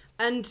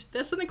 And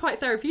there's something quite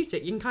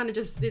therapeutic. You can kind of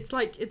just, it's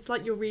like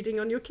you're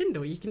reading on your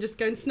Kindle. You can just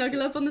go and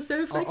snuggle up on the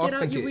sofa, get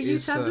out your Wii U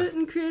tablet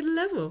and create a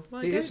level.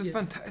 It's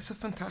a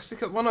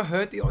fantastic. When I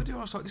heard the idea,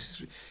 I was like,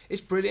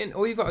 it's brilliant.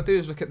 All you've got to do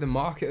is look at the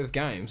market of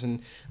games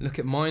and look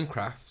at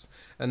Minecraft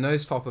and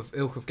those type of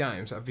ilk of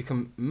games that have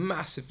become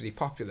massively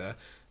popular.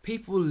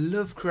 People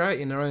love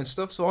creating their own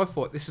stuff. So I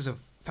thought this is a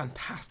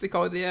fantastic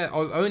idea. I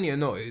was only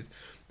annoyed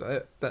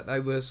that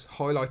they was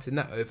highlighting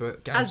that over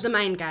games. As the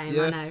main game,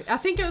 yeah. I know. I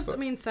think it was,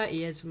 30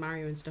 years for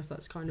Mario and stuff,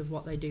 that's kind of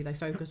what they do. They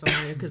focus on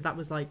Mario, because that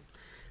was like,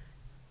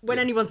 when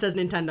anyone says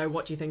Nintendo,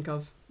 what do you think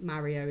of?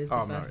 Mario is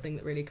the first thing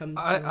that really comes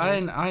to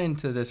mind. I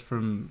enter this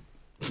from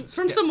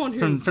someone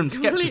who from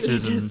completely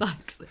skepticism.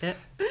 dislikes it.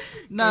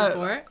 No, Go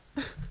for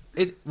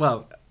it.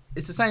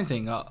 It's the same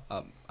thing.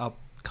 I'll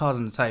cards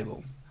on the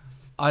table.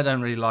 I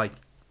don't really like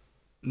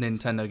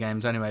Nintendo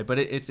games anyway, but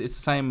it's the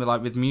same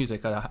with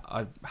music.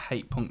 I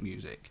hate punk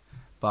music,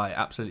 but I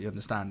absolutely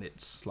understand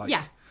it's like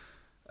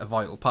a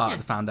vital part of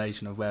the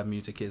foundation of where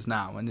music is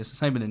now, and it's the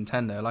same with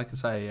Nintendo. Like I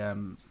say,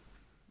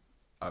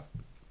 I've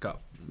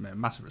got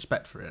massive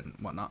respect for it and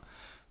whatnot,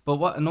 but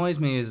what annoys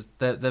me is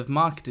that they've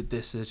marketed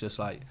this as just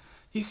like,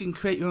 you can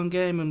create your own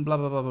game and blah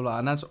blah blah blah blah,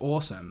 and that's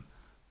awesome,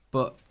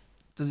 but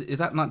is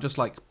that not just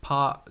like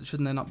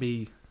shouldn't there not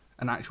be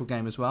an actual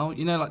game as well?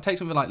 Like take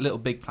something like Little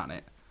Big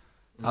Planet.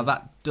 Now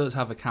that does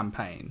have a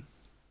campaign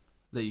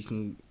that you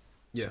can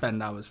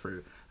spend hours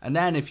through, and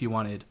then if you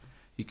wanted,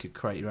 you could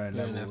create your own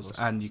levels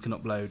and you can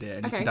upload it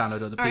and you can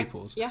download other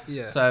people's.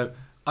 Yeah. So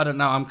I don't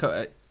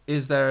know.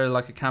 Is there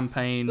like a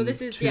campaign? Well,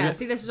 this is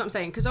See, this is what I'm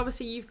saying, because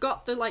obviously you've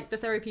got the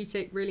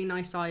therapeutic, really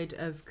nice side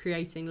of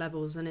creating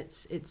levels, and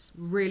it's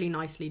really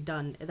nicely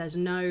done.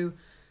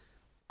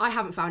 I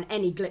haven't found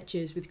any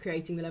glitches with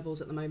creating the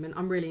levels at the moment.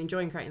 I'm really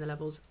enjoying creating the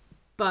levels.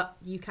 But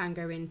you can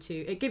go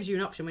into, it gives you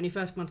an option when you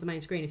first come onto the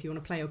main screen if you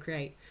want to play or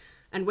create.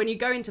 And when you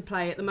go into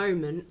play at the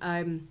moment,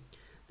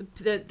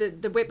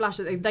 the whiplash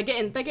that they're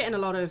getting a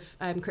lot of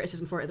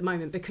criticism for it at the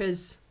moment,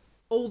 because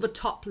all the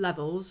top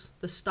levels,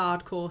 the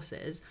starred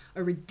courses,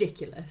 are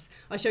ridiculous.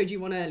 I showed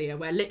you one earlier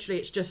where literally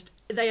it's just,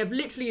 they have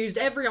literally used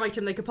every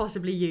item they could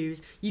possibly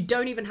use. You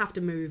don't even have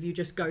to move, you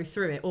just go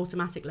through it.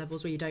 Automatic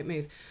levels where you don't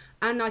move.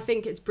 And I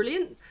think it's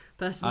brilliant.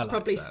 That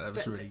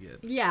was really good.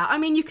 Yeah, I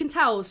mean, you can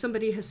tell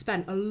somebody has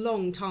spent a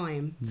long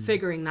time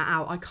figuring that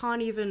out. I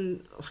can't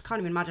even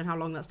imagine how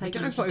long that's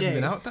taken. It's not even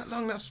been out that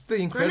long. That's the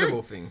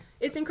incredible thing.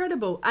 It's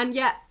incredible, and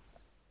yet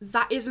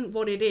that isn't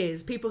what it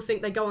is. People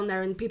think they go on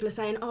there and people are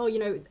saying, oh,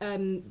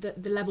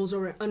 the levels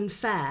are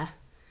unfair.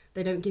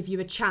 They don't give you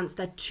a chance.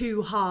 They're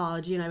too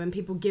hard, and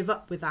people give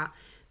up with that.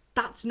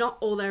 That's not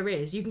all there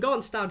is. You can go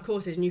on starred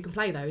courses and you can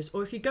play those,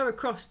 or if you go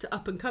across to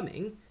up and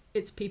coming,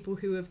 it's people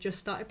who have just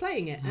started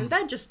playing it and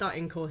they're just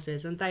starting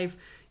courses and they've,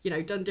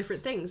 done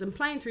different things, and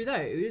playing through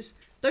those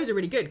are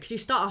really good, because you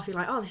start off, you're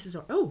like,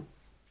 well,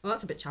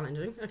 that's a bit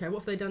challenging. Okay, what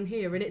have they done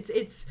here? And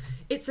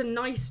it's a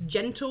nice,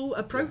 gentle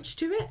approach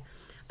to it.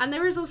 And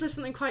there is also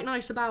something quite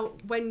nice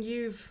about when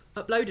you've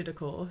uploaded a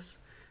course,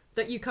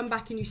 that you come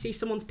back and you see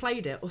someone's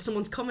played it or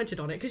someone's commented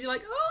on it, because you're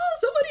like,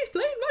 somebody's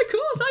played my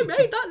course, I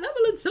made that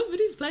level and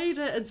somebody's played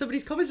it and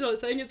somebody's commented on it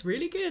saying it's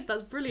really good,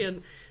 that's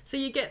brilliant. So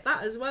you get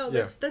that as well.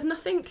 There's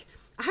nothing,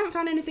 I haven't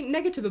found anything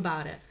negative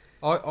about it.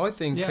 I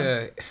think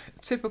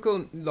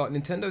typical like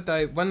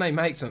Nintendo, when they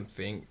make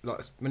something, like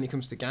when it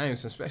comes to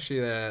games, especially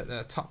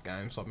their top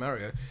games like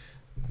Mario,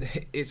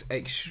 it's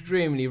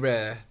extremely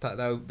rare that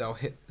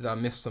they'll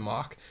miss the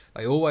mark.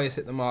 They always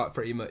hit the mark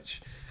pretty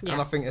much. Yeah.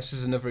 And I think this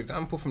is another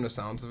example from the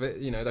sounds of it.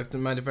 They've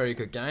made a very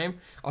good game.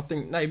 I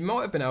think they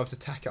might have been able to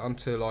tack it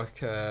onto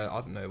like I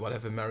don't know,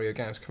 whatever Mario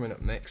game's coming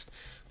up next.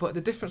 But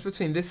the difference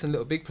between this and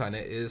Little Big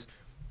Planet is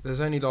there's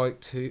only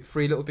like 3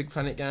 Little Big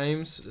Planet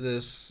games.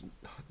 There's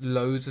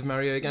loads of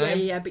Mario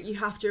games. Yeah, but you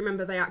have to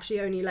remember they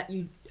actually only let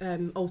you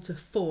alter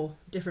 4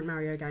 different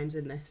Mario games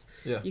in this.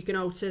 Yeah. You can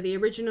alter the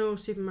original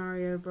Super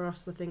Mario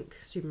Bros. I think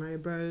Super Mario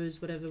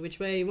Bros. Whatever, which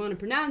way you want to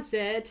pronounce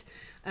it.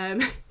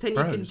 Then you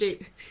can do.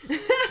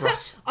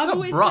 Bros. I've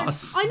always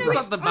Bros. I know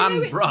it's the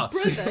band Bros.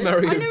 Super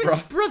Mario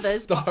Bros.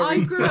 Brothers, but I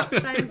grew up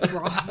saying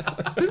Bros.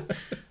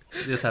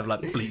 You just have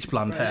like bleach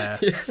blonde hair.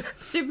 Yeah.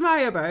 Super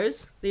Mario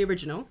Bros. The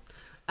original.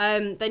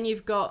 Then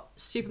you've got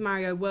Super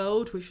Mario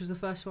World, which was the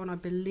first one, I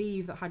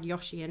believe, that had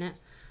Yoshi in it.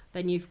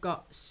 Then you've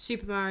got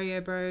Super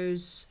Mario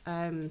Bros.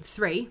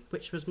 3,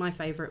 which was my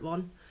favourite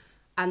one.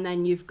 And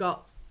then you've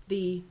got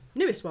the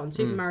newest one,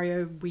 Super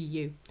Mario Wii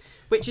U,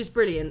 which is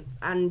brilliant.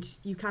 And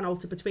you can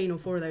alter between all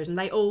 4 of those. And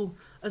they all,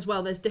 as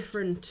well, there's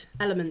different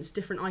elements,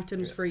 different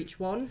items for each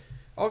one.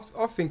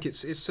 I think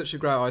it's such a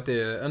great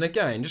idea. And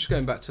again, just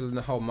going back to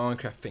the whole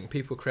Minecraft thing,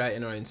 people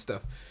creating their own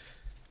stuff.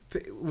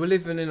 We're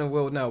living in a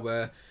world now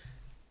where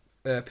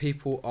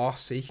people are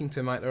seeking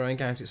to make their own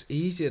games. It's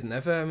easier than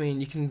ever. I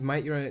mean, you can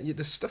make your own.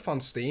 There's stuff on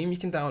Steam you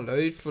can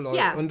download for like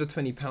under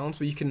 £20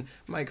 where you can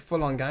make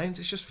full-on games.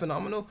 It's just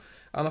phenomenal.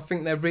 And I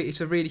think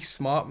it's a really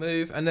smart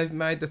move, and they've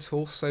made the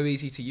tool so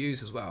easy to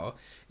use as well.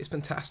 It's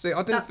fantastic.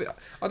 I don't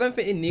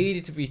think it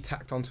needed to be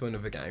tacked onto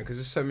another game because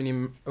there's so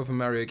many other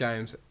Mario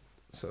games.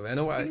 So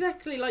anyway,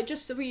 exactly, like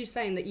just so you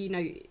saying that, you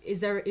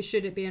know,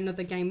 should it be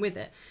another game with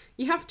it?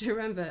 You have to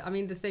remember. I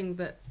mean, the thing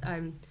that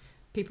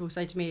people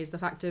say to me is the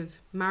fact of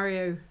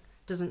Mario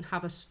doesn't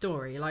have a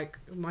story. Like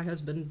my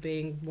husband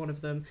being one of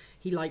them,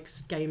 he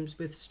likes games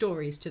with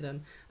stories to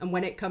them, and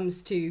when it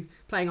comes to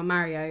playing on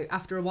Mario,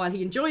 after a while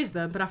he enjoys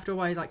them, but after a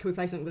while he's like, can we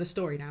play something with a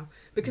story now?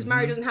 Because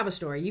Mario doesn't have a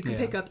story. You can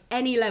pick up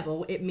any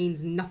level, it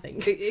means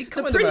nothing. It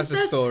kind of has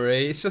a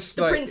story. It's just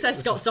the like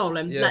princess got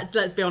stolen.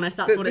 Let's be honest,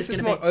 that's what it's going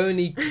to be. This is my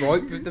only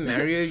gripe with the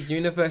Mario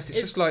universe. It's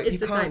just like you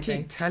can't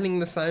keep telling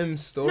the same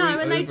story. No,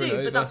 and they do, and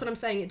over. But that's what I'm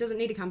saying. It doesn't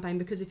need a campaign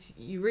because if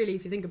you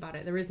think about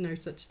it, there is no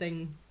such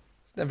thing.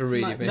 It's never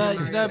really been.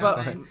 No,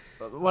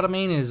 but what I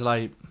mean is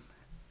like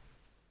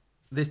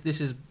this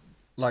is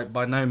like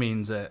by no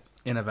means a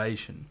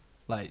innovation.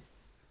 Like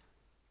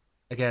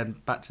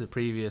again, back to the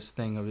previous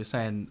thing I was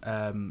saying.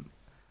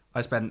 I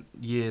spent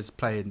years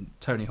playing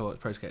Tony Hawk's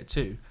Pro Skater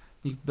 2.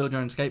 You can build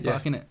your own skate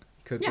park in it.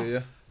 Could do,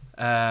 yeah.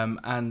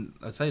 And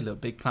I'd say Little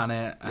Big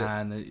Planet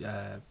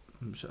and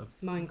sort of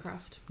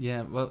Minecraft.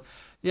 Yeah, well,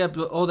 yeah,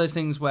 but all those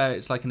things where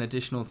it's like an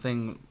additional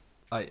thing.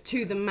 Like,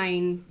 to the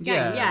main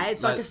game,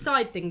 it's like a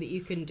side thing that you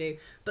can do.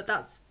 But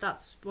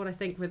that's what I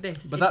think with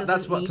this. But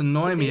that's what's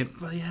annoying me.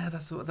 But yeah,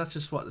 that's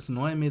just what's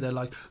annoying me. They're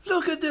like,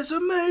 look at this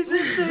amazing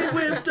thing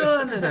we've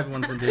done, and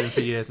everyone's been doing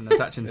for years and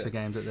attaching to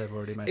games that they've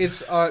already made. It's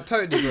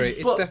totally agree.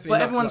 It's definitely.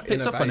 But everyone's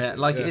picked up on it,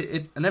 like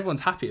it, and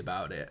everyone's happy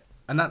about it,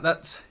 and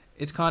that's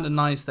it's kind of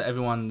nice that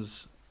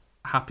everyone's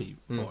happy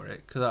for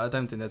it because I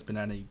don't think there's been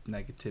any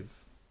negative.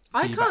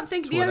 I can't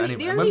think the only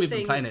when we've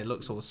been playing it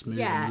looks all smooth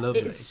and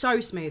lovely. It's so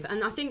smooth,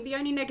 and I think the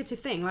only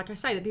negative thing, like I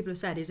say, that people have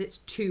said is it's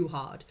too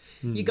hard.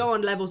 You go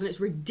on levels and it's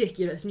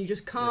ridiculous, and you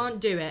just can't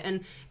do it.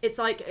 And it's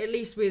like, at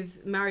least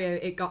with Mario,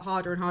 it got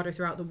harder and harder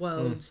throughout the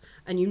worlds,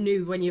 and you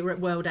knew when you were at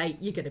World 8,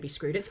 you're going to be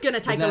screwed. It's going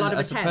to take a lot of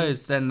attempts. I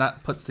suppose then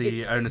that puts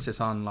the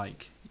onus on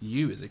like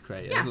you as a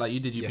creator, like you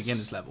did your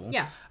beginner's level,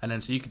 and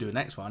then so you could do a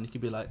next one. You could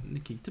be like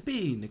Nikita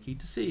B,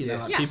 Nikita C. Then,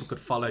 like, people could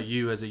follow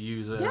you as a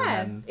user.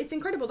 Yeah, it's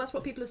incredible. That's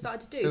what people have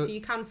started to do. So you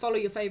can follow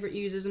your favourite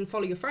users and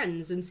follow your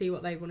friends and see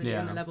what they want to do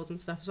on the levels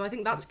and stuff. So I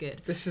think that's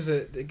good.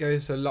 It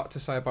goes a lot to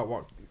say about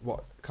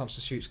what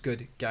constitutes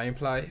good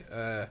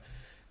gameplay.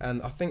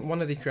 And I think one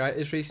of the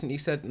creators recently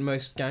said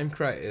most game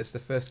creators, the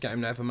first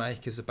game they ever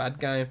make is a bad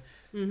game,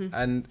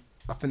 and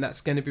I think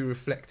that's going to be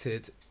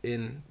reflected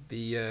in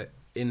the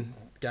in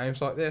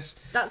games like this.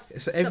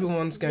 So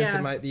everyone's going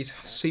to make these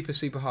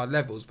super hard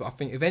levels, but I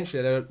think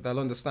eventually they'll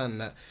understand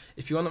that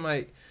if you want to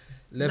make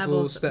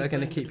levels that are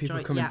going to keep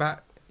people coming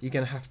back, you're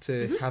going to have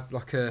to have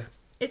like a.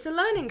 It's a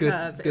learning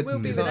curve. It will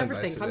be with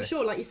everything. Basically. I'm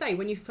sure, like you say,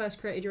 when you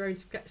first created your own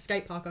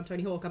skate park on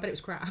Tony Hawk, I bet it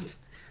was crap.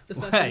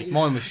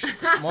 Mine was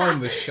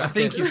shocking. I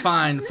think you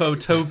find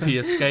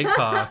Photopia skate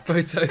park.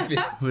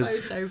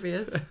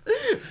 Photopias.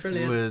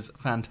 Brilliant. Was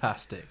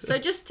fantastic. So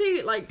just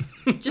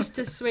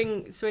to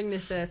swing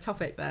this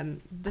topic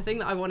then, the thing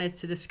that I wanted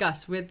to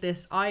discuss with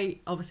this,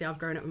 I've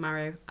grown up with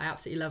Mario. I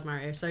absolutely love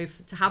Mario. So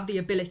to have the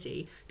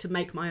ability to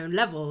make my own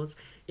levels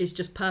is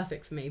just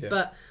perfect for me. Yeah.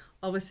 But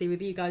obviously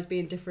with you guys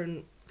being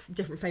different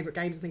favourite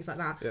games and things like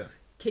that. Yeah.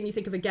 Can you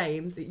think of a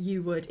game that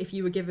you would, if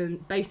you were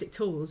given basic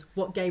tools,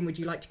 what game would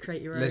you like to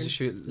create your own? Leisure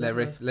shoot.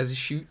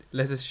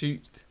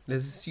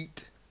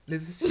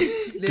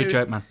 Good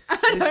joke, man.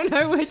 I don't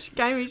know which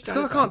game he's trying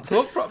to say. I can't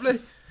talk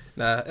properly.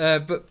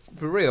 No, but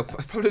for real,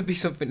 it'd probably be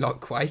something like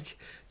Quake,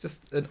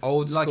 just an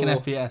old like school. An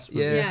FPS.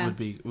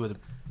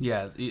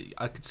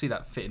 I could see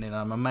that fitting in.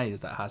 I'm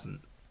amazed that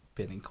hasn't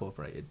been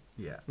incorporated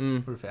yet,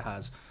 or if it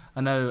has.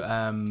 I know.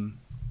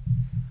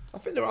 I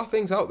think there are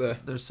things out there.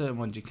 There's certain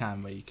ones you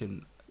can where you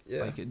can.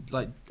 Yeah.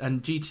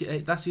 And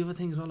GTA. That's the other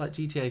thing as well. Like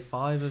GTA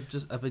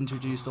 5 have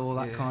introduced all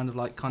that kind of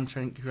like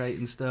content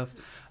creating stuff,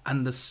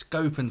 and the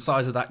scope and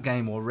size of that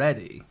game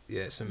already.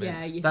 Yeah, it's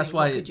immense. Yeah, that's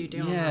why. What could you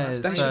do?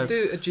 They should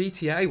do a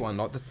GTA one,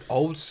 like the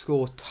old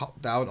school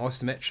top-down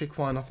isometric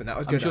one. I think that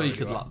would go. I'm sure you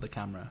could lock the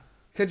camera.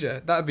 Could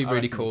you? That'd be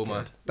really cool,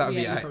 man. That'd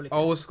be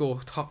old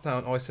school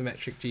top-down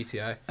isometric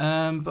GTA.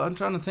 But I'm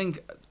trying to think.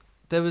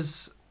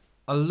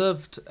 I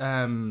loved the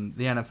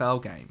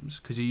NFL games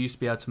because you used to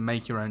be able to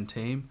make your own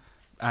team.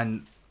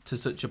 And to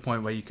such a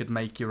point where you could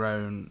make your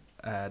own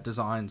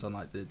designs on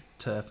like the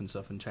turf and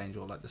stuff and change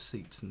all like the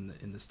seats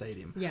in the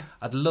stadium. Yeah,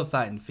 I'd love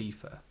that in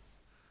FIFA,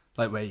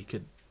 like where you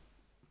could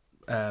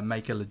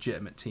make a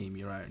legitimate team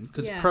your own.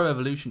 Because Pro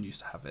Evolution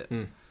used to have it,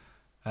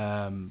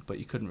 but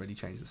you couldn't really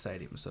change the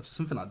stadium and stuff. So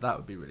something like that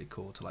would be really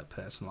cool to like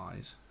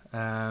personalize.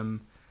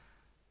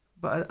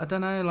 But I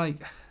don't know,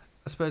 like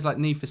I suppose like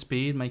Need for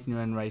Speed, making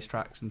your own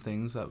racetracks and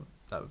things.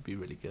 that would be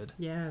really good.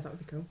 Yeah, that would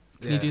be cool.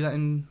 Can you do that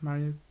in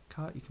Mario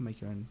Kart? You can make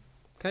your own.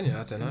 Can you?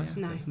 I don't know.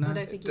 No, No. I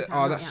don't think you can.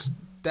 Oh, not yet.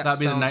 that'd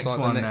be the next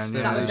one then, yeah. That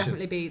would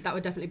evolution.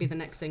 definitely be the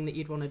next thing that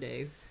you'd want to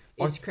do.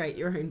 Is create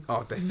your own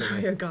Oh, definitely.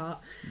 Mario Kart.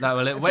 That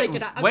will If wait. they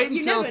could- Wait you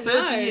until never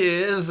 30 know.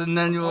 years, and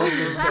then you'll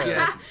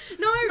get.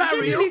 No, I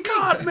Mario genuinely think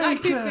Kart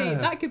Maker!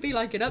 that could be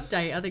like an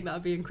update. I think that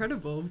would be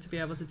incredible to be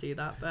able to do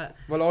that. But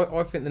Well,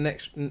 I think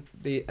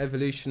the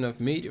evolution of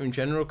media in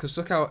general, because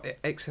look how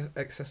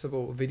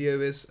accessible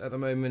video is at the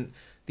moment.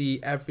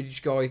 The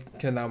average guy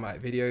can now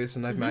make videos,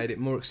 and they've made it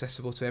more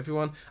accessible to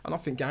everyone. And I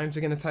think games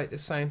are going to take the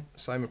same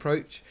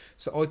approach.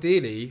 So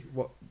ideally,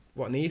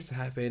 what needs to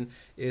happen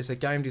is a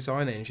game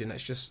design engine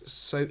that's just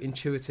so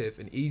intuitive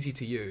and easy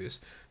to use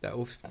that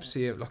will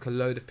see like a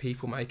load of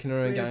people making their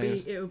own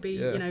games. It'll be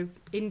you know,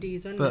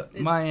 indies and But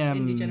it's my,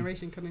 indie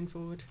generation coming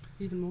forward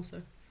even more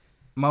so.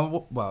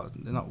 Well,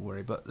 not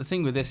worry, but the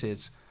thing with this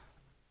is,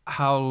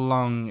 how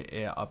long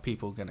are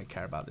people going to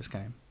care about this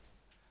game?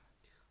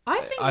 I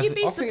think I you'd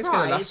be I think it's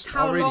gonna surprised last-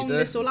 how I really long do.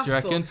 this will last Do you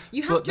reckon? for.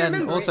 You have But to then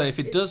remember also, it's-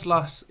 if it does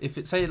last, if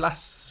it say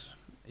lasts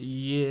a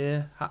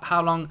year,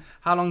 how long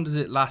does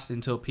it last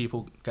until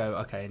people go,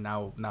 okay,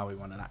 now we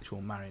want an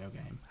actual Mario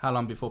game? How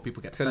long before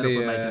people get fed Till up with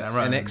the making their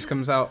own? NX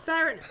comes out.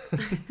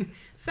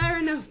 Fair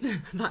enough.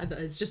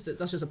 That's just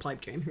a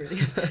pipe dream, really.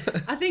 Is.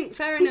 I think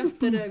fair enough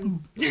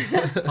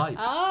that Pipe.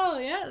 Oh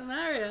yeah,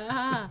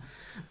 Mario.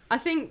 I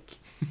think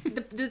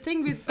the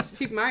thing with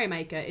Super Mario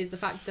Maker is the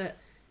fact that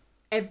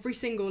every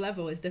single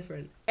level is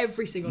different.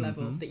 Every single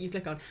level that you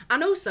click on.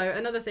 And also,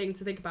 another thing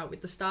to think about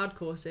with the starred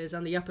courses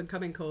and the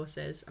up-and-coming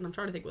courses, and I'm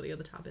trying to think what the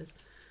other tab is,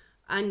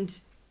 and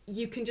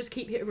you can just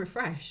keep hitting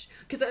refresh.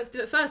 Because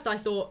at first I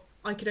thought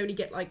I could only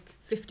get like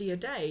 50 a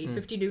day,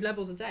 50 new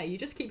levels a day. You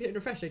just keep hitting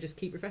refresh, they just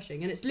keep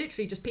refreshing. And it's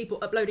literally just people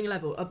uploading a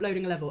level,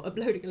 uploading a level,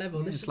 uploading a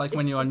level. Yeah, It's it's just, like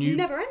when you're on it's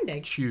never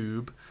ending.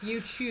 YouTube,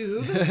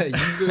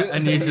 YouTube.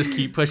 and you just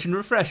keep pushing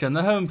refresh on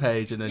the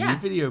homepage, and a Yeah. new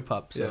video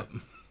pops Yeah. up.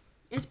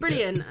 It's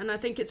brilliant, and I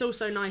think it's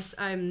also nice.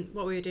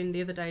 What we were doing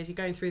the other day is you're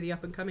going through the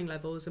up and coming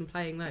levels and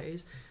playing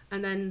those,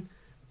 and then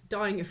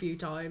dying a few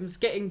times,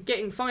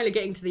 finally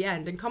getting to the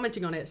end and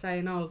commenting on it,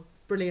 saying, "Oh,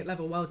 brilliant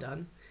level, well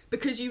done,"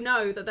 because you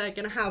know that they're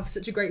going to have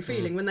such a great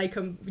feeling when they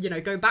come,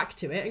 go back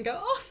to it and go,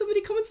 "Oh, somebody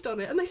commented on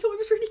it and they thought it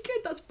was really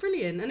good. That's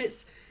brilliant," and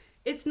it's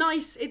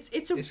nice. It's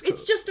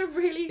just a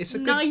really it's a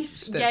good nice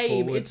step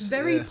game. forward, It's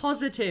very yeah.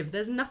 positive.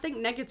 There's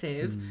nothing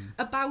negative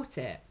about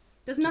it.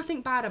 There's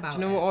nothing bad about it.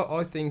 Do you know what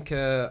I think?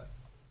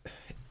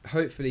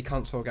 Hopefully,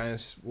 console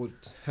games would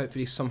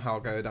hopefully somehow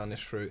go down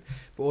this route.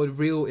 But all the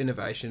real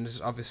innovation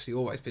has obviously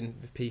always been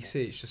with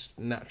PC. It's just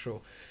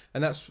natural,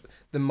 and that's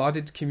the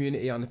modded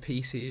community on the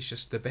PC is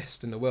just the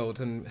best in the world.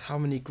 And how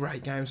many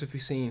great games have we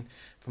seen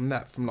from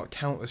that? From like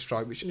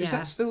Counter-Strike, which is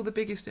that still the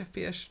biggest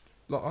FPS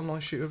like online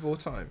shooter of all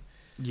time?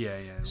 Yeah.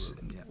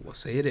 We'll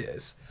see, it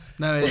is.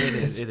 No, it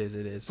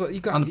is. But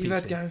you've On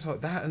had PC. games like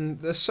that, and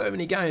there's so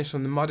many games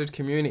from the modded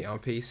community on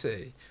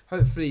PC.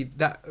 Hopefully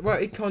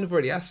it kind of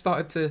already has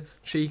started to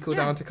trickle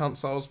down to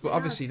consoles, but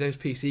obviously those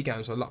PC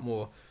games are a lot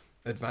more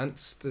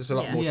advanced. There's a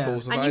lot more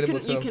tools available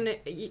to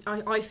them.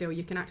 I feel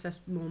you can access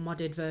more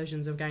modded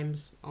versions of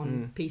games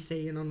on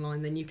PC and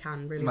online than you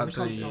can really on the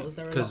Absolutely, consoles.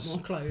 They're a lot more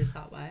closed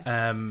that way.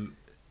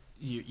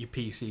 Your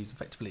PC is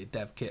effectively a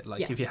dev kit. Like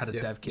Yeah. if you had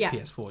a dev kit Yeah.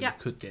 PS4, Yeah.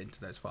 you could get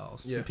into those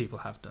files. Yeah. And people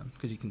have done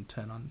because you can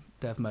turn on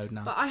dev mode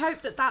now. But I hope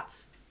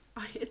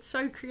it's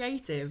so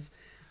creative.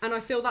 And I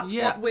feel that's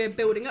Yeah. what we're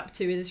building up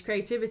to is this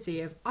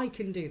creativity of I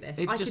can do this.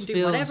 It I can just do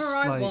feels whatever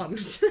I like-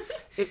 want.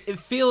 It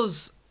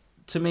feels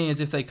to me as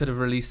if they could have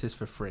released this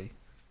for free.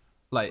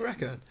 I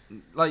reckon.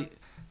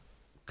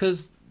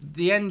 Because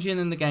the engine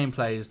and the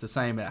gameplay is the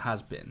same it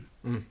has been.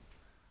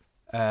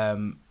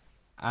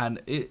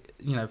 And it,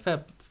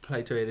 fair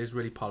play to it, is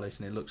really polished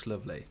and it looks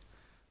lovely.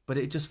 But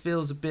it just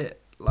feels a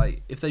bit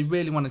like if they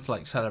really wanted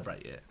to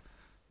celebrate it,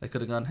 they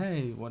could have gone,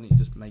 hey, why don't you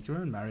just make your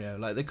own Mario?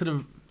 Like they could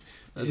have.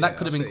 That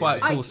could have been quite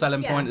a cool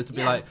selling point to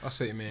be like, I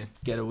see what you mean.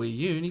 get a Wii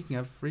U and you can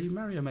have free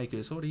Mario Maker.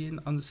 It's already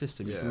on the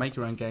system. You can make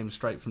your own game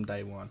straight from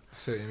day one. I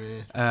see what you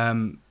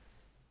mean.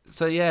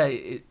 So yeah,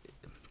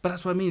 but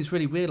that's what I mean. It's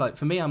really weird. Like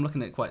for me, I'm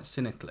looking at it quite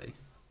cynically,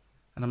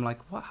 and I'm like,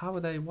 what?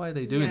 Why are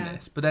they doing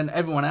this? But then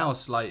everyone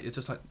else, it's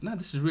just like, no,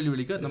 this is really,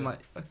 really good. And I'm like,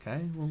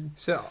 okay, well.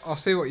 So I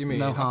see what you mean.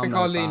 No I harm, think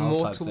no I lean foul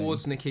more type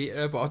towards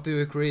Nikita, but I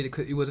do agree that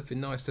it would have been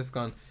nice to have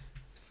gone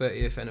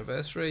 30th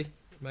anniversary,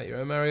 make your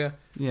own Mario.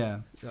 Yeah.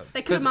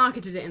 They could have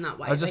marketed it in that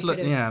way. I'm just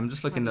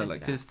looking at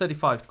like it's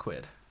 35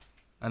 quid,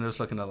 and I'm just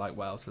looking at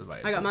what else is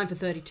available. I got mine for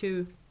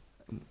 32.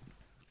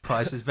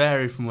 Prices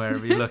vary from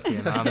wherever you're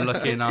looking. I'm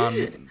looking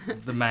on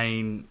the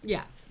main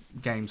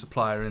game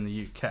supplier in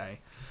the UK.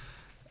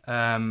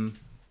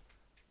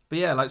 But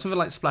yeah, something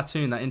like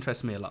Splatoon, that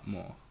interests me a lot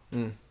more.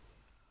 And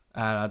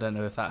I don't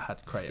know if that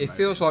had creative. It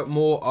feels like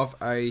more of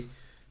a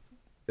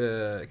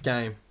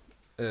game.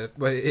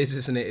 Well, it is,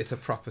 isn't it? It's a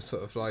proper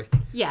sort of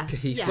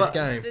cohesive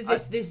game.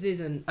 This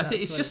isn't. I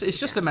think it's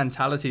just a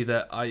mentality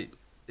that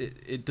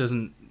it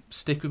doesn't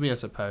stick with me. I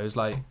suppose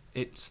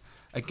it's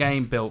a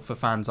game built for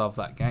fans of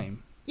that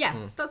game. Yeah,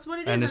 that's what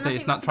it is. And I think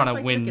it's not that's the trying best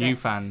to way win look at new it.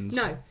 fans.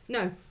 No.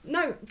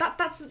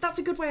 That's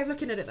a good way of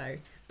looking at it though,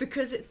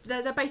 because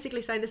they're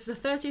basically saying this is a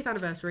 30th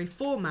anniversary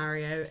for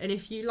Mario, and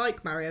if you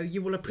like Mario,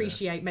 you will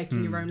appreciate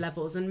making your own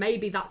levels, and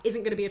maybe that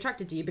isn't going to be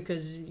attracted to you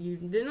because you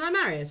didn't like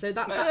Mario. So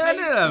that It's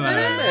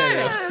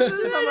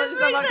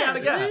not my kind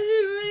of guy.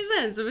 makes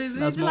sense. I mean,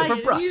 That's more of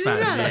a Bros fan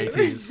in the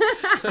 80s.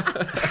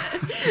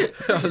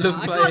 I love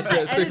I can't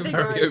playing say Super anything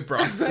Mario right.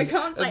 Bros. I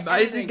can't say Amazing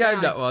anything game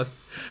right. that was.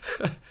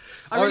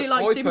 I really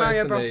liked Super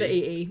Mario Bros.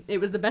 personally- at EE. It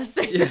was the best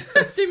thing.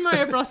 Super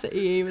Mario Bros. At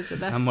EE was the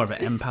best. I'm more of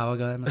an Empower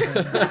guy myself.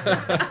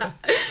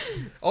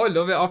 I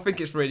love it. I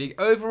think it's really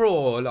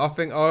overall. I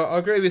think I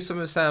agree with some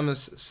of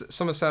Sam's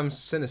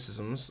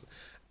cynicisms,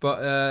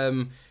 but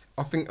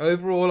I think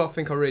overall,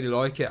 I really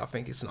like it. I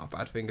think it's not a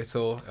bad thing at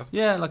all.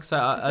 Yeah, like I say,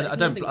 I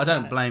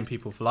don't blame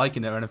people for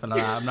liking it or anything like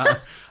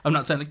that. I'm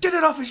not saying get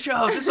it off his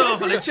shelf. It's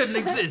awful. It shouldn't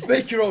exist.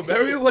 Make your own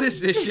Mario. What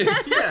is this shit?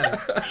 Yeah,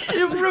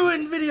 you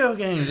ruined video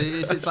games.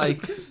 It's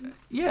like,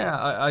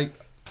 yeah,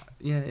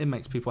 it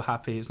makes people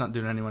happy. It's not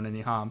doing anyone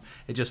any harm.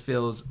 It just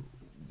feels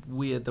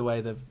weird the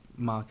way they've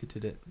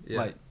marketed it.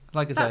 Yeah.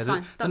 Like I That's say,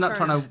 fine. they're That's not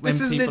fair trying to win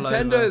This is people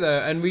Nintendo over. though,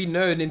 and we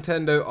know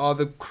Nintendo are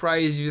the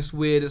craziest,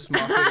 weirdest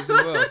marketers in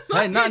the world.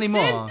 Hey, not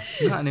anymore.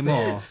 Not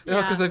anymore.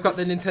 Yeah. Because they've got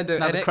the Nintendo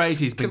Now the NX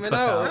crazy's been coming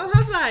cut out. out. Oh,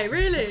 have they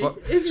really? What?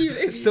 If you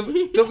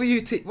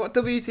What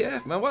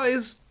WTF, man? What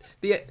is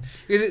the?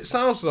 Because it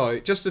sounds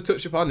like, just to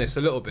touch upon this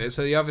a little bit.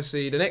 So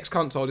obviously the next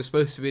console is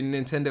supposed to be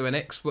Nintendo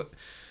NX, but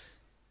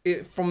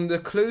from the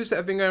clues that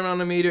have been going around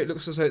the media, it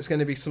looks as though it's going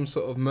to be some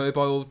sort of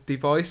mobile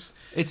device.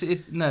 No,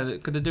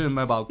 because they're doing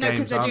mobile games.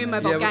 because they're aren't doing they?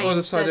 mobile but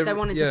games. also They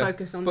wanted to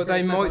focus on. But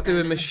they mobile might do a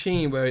gaming.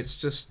 machine where it's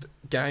just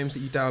games that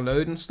you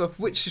download and stuff,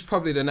 which is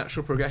probably the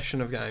natural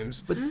progression of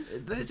games. But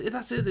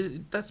that's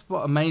it. That's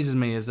what amazes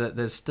me is that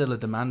there's still a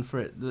demand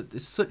for it. That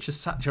it's such a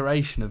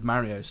saturation of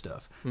Mario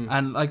stuff,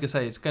 and like I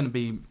say, it's going to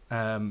be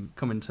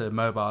coming to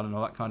mobile and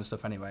all that kind of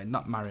stuff anyway.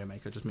 Not Mario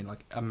Maker, I just mean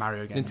like a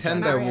Mario game.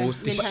 Nintendo will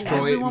Nintendo.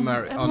 destroy it on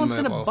Everyone's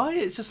going to mobile. buy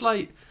it. It's just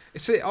like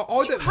See, I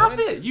you don't have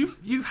mind. it.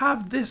 You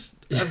have this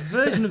a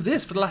version of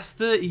this for the last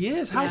 30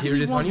 years. How Yeah. do Here it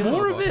you is want on your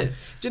more of mobile. it?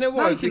 Do you know Now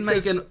why? you can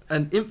make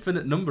an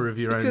infinite number of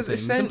your own because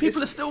things, it's and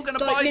people it's- are still going It's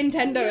to buy. like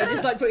Nintendo are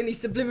just like putting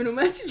these subliminal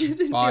messages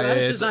into Buy it.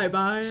 It's it. just like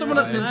buy. Someone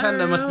at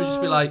Nintendo must be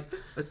just be like,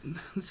 they're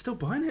still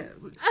buying it.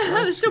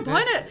 They're still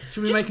buying it.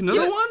 Should we Just make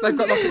another one? They've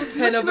got like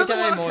 10 other another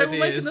one, game okay, we'll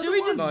make ideas. another Should we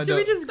one. just lined should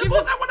we up. just They give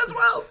bought it? that one as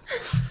well.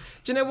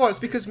 Do you know what? It's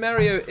because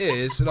Mario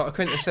is like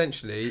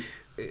quintessentially.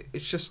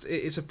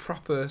 It's a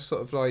proper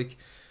sort of like.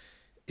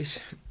 It's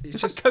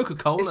It's just like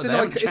Coca-Cola. it's They an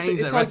haven't it's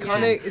changed their recipe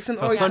iconic. It's an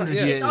for iconic. 100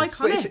 Yeah. years. It's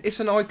But iconic. it's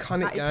an iconic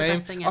That is the game.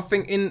 best thing, yeah. I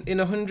think in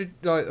 100,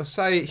 like,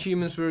 say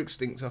humans were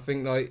extinct. I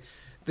think like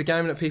the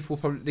game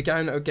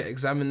that would get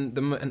examined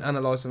and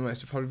analysed the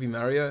most would probably be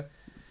Mario.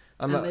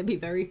 And they'd be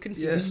very Yeah,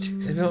 confused.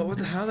 they'd be like, what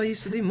the hell? They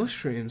used to do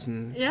mushrooms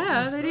and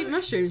Yeah, they'd eat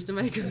mushrooms to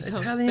make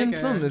themselves Italian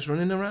bigger. plumbers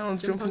running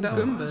around, Jump jumping on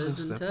down Goombas walls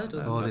and stuff.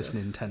 turtles. All this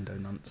Nintendo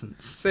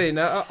nonsense. See,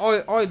 now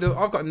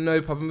I've got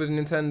no problem with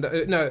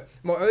Nintendo. No,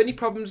 my only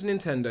problems with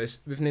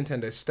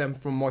Nintendo stem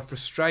from my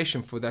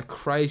frustration for their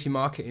crazy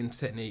marketing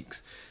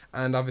techniques,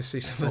 and obviously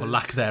some Or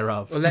lack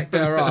thereof. or lack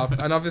thereof,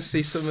 and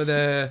obviously some of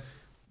their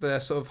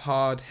sort of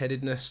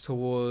hard-headedness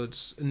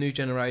towards a new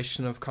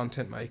generation of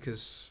content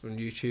makers from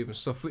YouTube and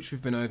stuff, which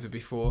we've been over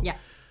before. Yeah.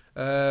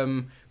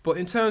 But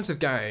in terms of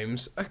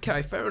games,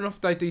 okay, fair enough,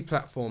 they do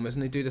platformers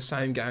and they do the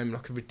same game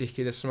like a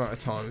ridiculous amount of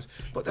times,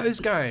 but those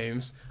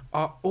games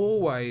are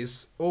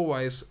always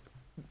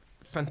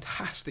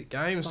fantastic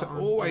games. Spot They're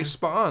on, always yeah.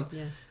 spot on.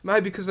 Yeah.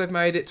 Maybe because they've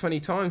made it 20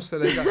 times, so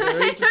they got the They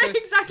reason know to.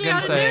 exactly I'm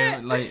how going to to do say,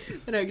 it.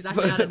 like, They know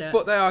exactly how to do it.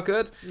 But they are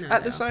good. No,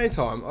 At they the are. same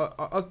time,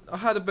 I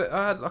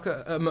had like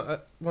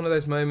a one of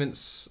those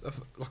moments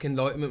of like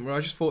enlightenment where I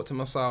just thought to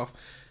myself,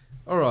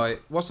 all right,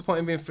 what's the point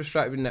in being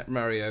frustrated with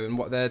Mario and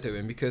what they're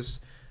doing? Because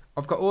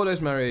I've got all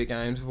those Mario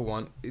games if I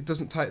want. It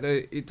doesn't take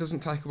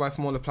away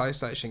from all the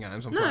PlayStation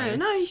games I'm playing.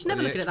 No, you should or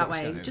never the look at it that Xbox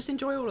way. games. Just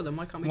enjoy all of them.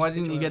 Why can't we? why just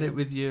didn't you enjoy get all it of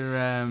with your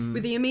them?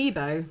 With the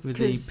amiibo? with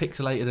the 'Cause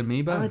pixelated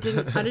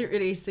amiibo? I didn't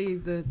really see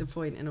the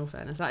point. In all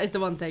fairness, that is the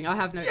one thing I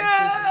have noticed.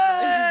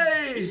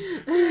 Yay!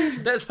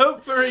 There's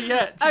hope for it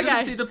yet. She Okay.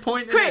 doesn't see the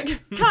point in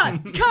it. Quick,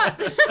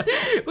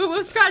 cut.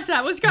 we'll scratch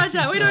that.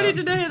 We don't need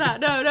to hear that.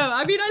 No.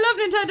 I mean, I love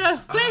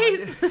Nintendo.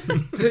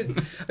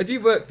 Please. Have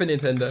you worked for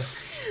Nintendo?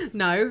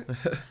 No.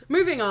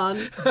 Moving on.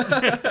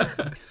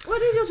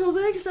 What is your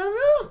topic,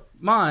 Samuel?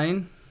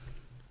 Mine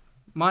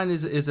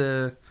is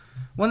a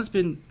one that's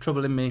been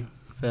troubling me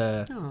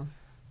for Oh,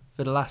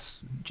 the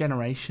last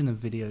generation of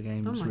video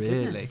games. oh my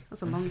really, goodness.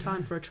 That's a long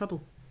time for a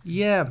trouble.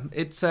 yeah.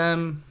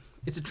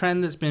 It's a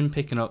trend that's been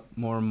picking up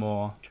more and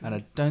more, and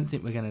I don't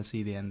think we're going to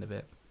see the end of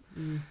it.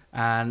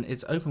 And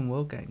it's open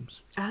world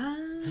games. Ah.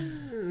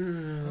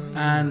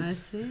 And- I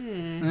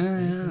see.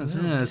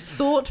 Yes.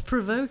 Thought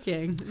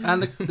provoking.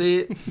 And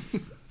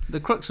the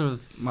crux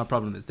of my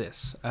problem is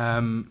this: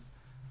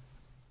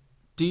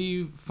 do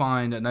you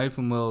find an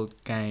open world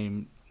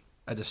game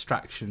a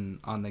distraction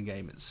on the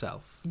game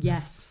itself.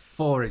 Yes.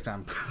 For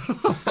example.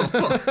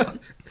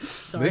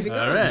 Sorry.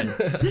 All right.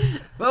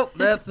 Well,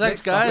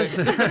 thanks, guys.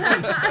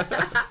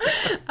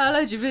 I'll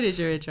let you finish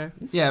your intro.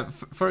 Yeah,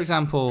 for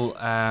example,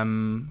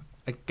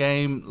 a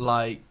game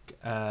like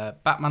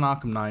Batman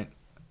Arkham Knight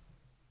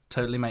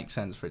totally makes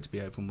sense for it to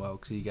be open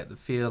world because you get the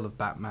feel of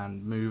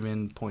Batman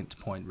moving point to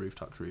point,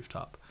 rooftop to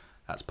rooftop.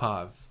 That's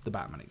part of the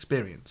Batman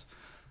experience.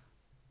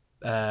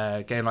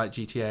 A game like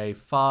GTA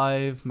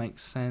 5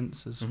 makes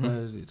sense, I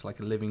suppose. It's like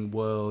a living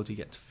world. You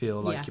get to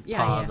feel like you're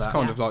part of that. It's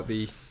kind of like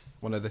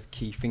one of the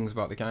key things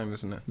about the game,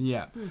 isn't it?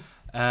 Yeah.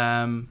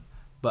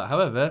 But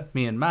however,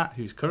 me and Matt,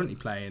 who's currently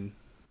playing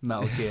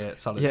Metal Gear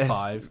Solid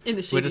 5, in the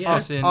we're studio.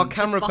 discussing... Our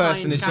camera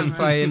person is just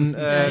playing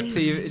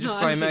TV, just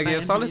playing Metal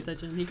Gear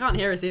Solid. He can't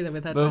hear us either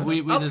with headphones.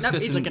 But we're discussing... No,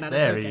 he's looking at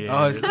there us. he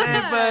Okay. is.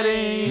 Hey,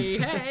 buddy!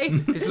 Hey.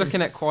 He's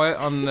looking at quiet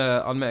on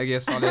Metal Gear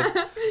Solid.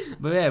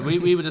 But yeah,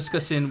 we were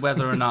discussing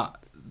whether or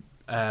not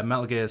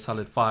Metal Gear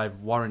Solid 5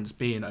 warrants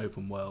being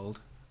open world,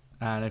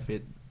 and if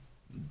it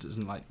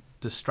doesn't like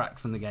distract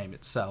from the game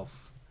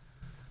itself.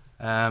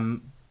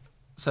 So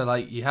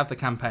like you have the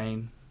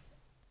campaign,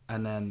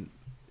 and then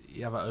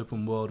you have an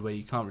open world where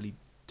you can't really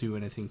do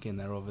anything in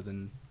there other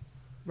than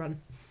run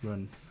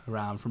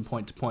around from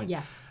point to point.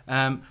 Yeah.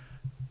 And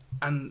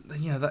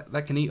you know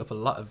that can eat up a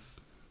lot of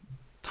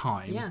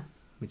time. Yeah.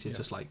 Which is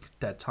just like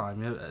dead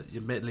time.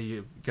 Admittedly,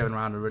 you're going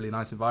around a really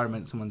nice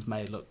environment. Someone's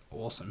made look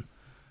awesome,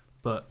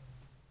 but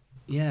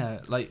yeah,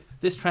 like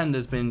this trend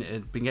has been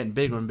getting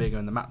bigger and bigger,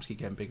 and the maps keep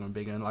getting bigger and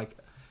bigger. And like,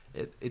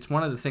 it's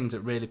one of the things that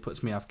really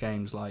puts me off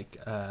games like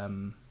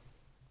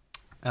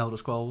Elder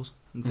Scrolls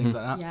and things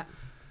like that. Yeah.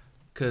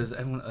 Because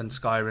everyone and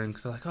Skyrim,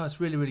 because they're like, oh,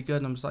 it's really really good,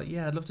 and I'm just like,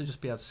 yeah, I'd love to just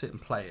be able to sit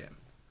and play it,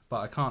 but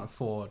I can't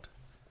afford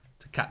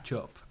to catch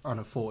up on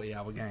a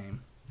 40-hour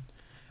game.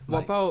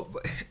 What about?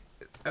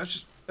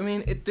 I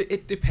mean,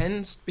 it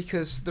depends,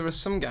 because there are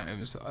some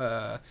games,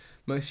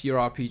 most of your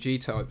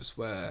RPG types,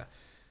 where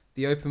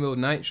the open world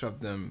nature of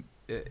them,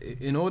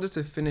 in order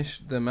to finish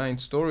the main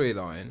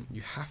storyline,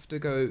 you have to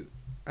go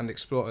and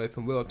explore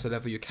open world to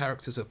level your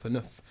characters up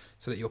enough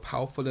so that you're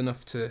powerful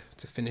enough to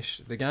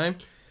finish the game.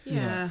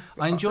 Yeah.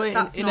 I enjoy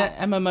it in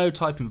an MMO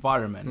type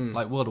environment,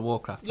 like World of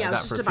Warcraft. Yeah, I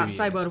was just about to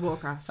say World of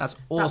Warcraft. That's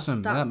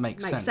awesome. That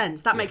makes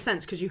sense. That makes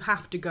sense because you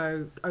have to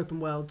go open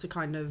world to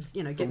kind of,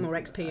 get more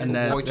XP. And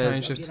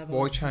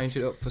why change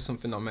it up for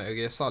something like Metal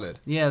Gear Solid?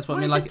 Yeah, that's what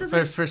I mean. Like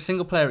for a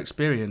single player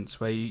experience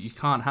where you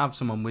can't have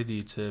someone with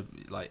you to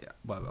like.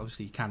 Well,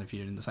 obviously you can if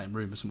you're in the same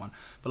room as someone,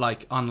 but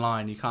like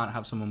online you can't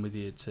have someone with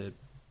you to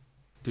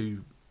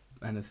do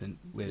anything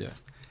with. Yeah.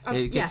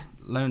 It gets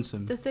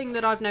lonesome. The thing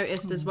that I've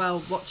noticed as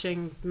well,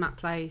 watching Matt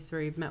play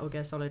through Metal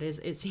Gear Solid, is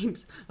it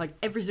seems like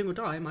every single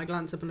time I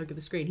glance up and look at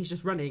the screen, he's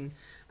just running.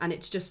 And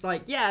it's just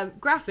like,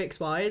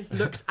 graphics-wise,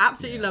 looks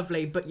absolutely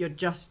lovely, but you're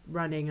just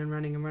running and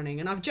running and running.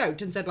 And I've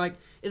joked and said, like,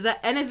 is there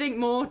anything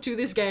more to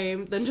this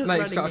game than just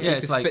Snake's running? got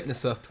to keep his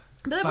fitness up.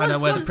 Find out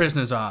where the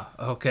prisoners are.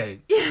 Okay,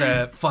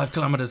 they're 5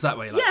 kilometres that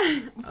way. Like. Yeah.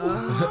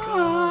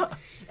 Oh, God.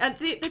 And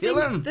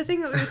the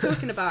thing that we were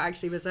talking about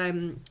actually was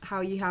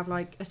how you have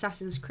like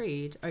Assassin's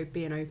Creed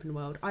being open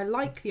world. I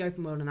like the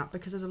open world in that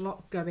because there's a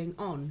lot going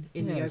on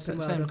in the open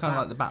world. Same kind of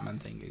like the Batman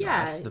thing.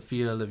 Yeah, it's the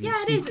feel of you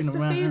sneaking around. Yeah, it is. It's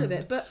the feel of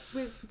it. But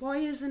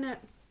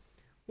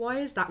why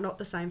is that not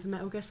the same for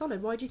Metal Gear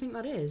Solid? Why do you think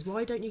that is?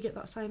 Why don't you get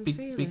that same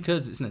feeling?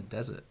 Because it's in a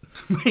desert,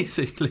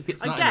 basically.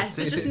 It's not guess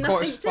in a it's city. just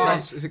nothing to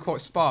it. Is it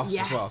quite sparse as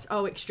well? Yes.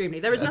 Oh, extremely.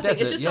 There is nothing.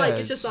 Desert,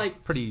 it's just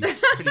like pretty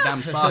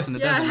damn sparse in the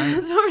desert. Mate.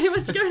 There's not really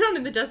much going on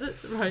in the desert,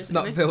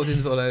 surprisingly. Not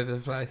buildings all over the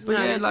place. But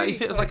No, like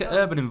if it was like an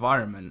urban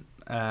environment.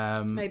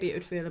 Maybe it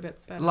would feel a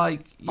bit better.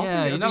 Like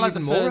like the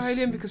more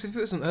alien, because if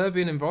it was an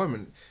urban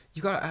environment,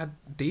 you got to add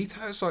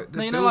details like the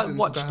like buildings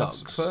Watch that have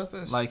Dogs,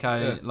 purpose.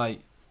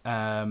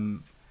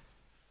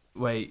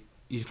 where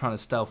you're trying to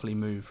stealthily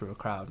move through a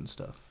crowd and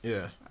stuff.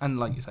 Yeah. And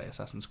like you say,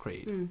 Assassin's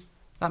Creed.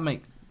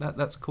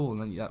 That's cool,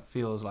 and then that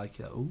feels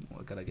like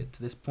I gotta get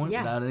to this point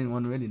without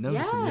anyone really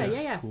noticing.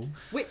 Yeah. Cool.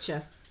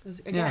 Witcher,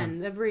 again,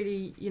 they're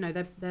really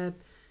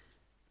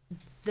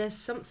there's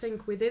something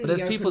within. But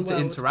there's people to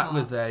interact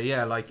part. with there.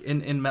 Yeah, like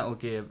in Metal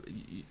Gear,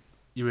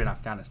 you're in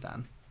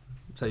Afghanistan,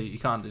 so you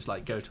can't just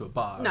like go to a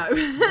bar. No.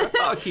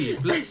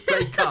 Barkeep, let's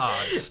play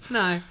cards.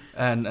 No.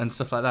 And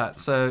stuff like that.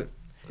 So.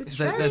 There's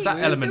that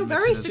element you feel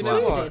very missing as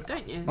well. secluded,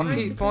 don't you? I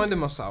keep finding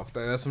myself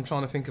though as I'm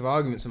trying to think of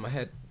arguments in my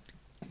head,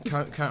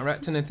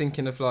 counteracting and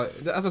thinking of like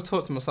as I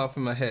talk to myself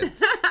in my head,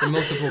 the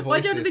multiple voices.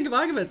 Why don't you think of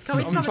arguments? Can't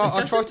we just have a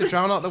discussion? I try to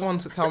drown out the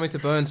ones that tell me to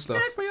burn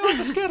stuff. We all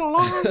just get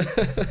along.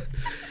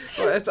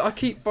 But I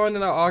keep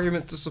finding out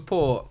arguments to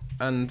support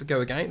and go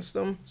against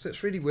them. So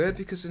it's really weird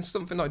because in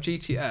something like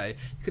GTA,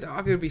 you could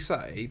arguably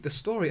say the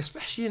story,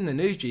 especially in the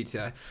new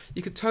GTA,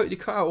 you could totally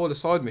cut out all the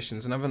side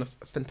missions and have a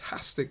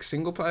fantastic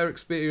single-player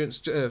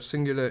experience,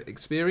 singular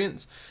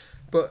experience.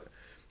 But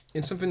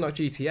in something like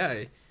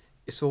GTA,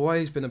 it's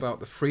always been about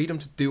the freedom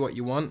to do what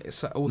you want.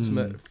 It's that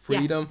ultimate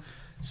freedom.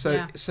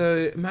 Yeah.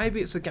 So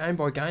maybe it's a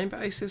game-by-game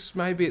basis.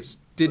 Maybe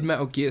did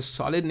Metal Gear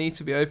Solid need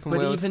to be open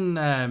world? But even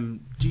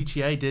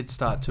GTA did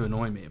start to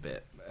annoy me a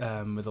bit.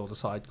 with all the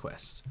side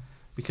quests,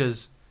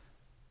 because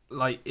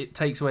like it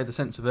takes away the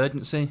sense of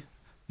urgency.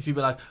 If you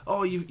be like,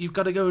 oh, you've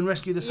got to go and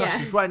rescue this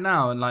hostage right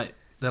now, and like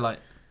they're like,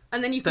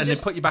 and then they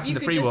put you back in the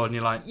free world, and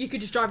you're like, you could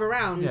just drive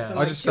around for like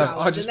I just 2 hours.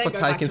 I just and then go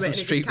back partake in to it some and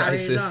it street just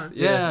carries races. on. I'm just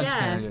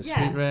gonna go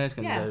street race,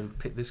 gonna yeah. go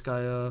pick this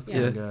guy up, Yeah.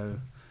 gonna go.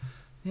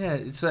 Yeah,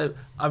 so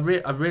I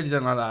really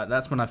don't like that.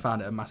 That's when I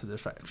found it a massive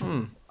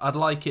distraction. I'd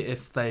like it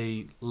if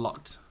they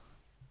locked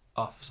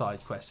off side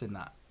quests in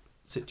that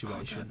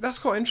situation. That's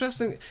quite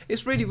interesting.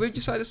 It's really weird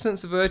you say the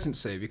sense of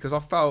urgency, because I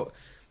felt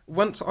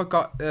once I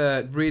got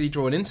really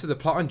drawn into the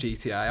plot on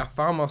GTA, I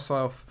found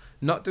myself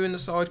not doing the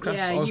side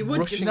quests. Yeah, I was you would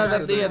rushing. just No,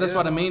 go that's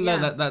what I mean.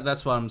 Yeah. Though.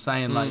 That's what I'm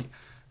saying. Like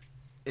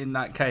in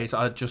that case,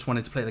 I just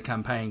wanted to play the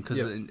campaign because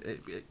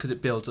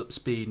it builds up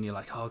speed, and you're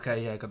like, oh,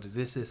 okay, yeah, got to do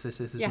this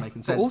is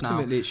making sense But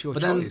ultimately, now. it's your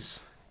But then-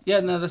 choice. Yeah,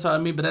 no, that's what I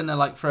mean. But then they're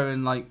like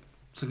throwing like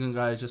some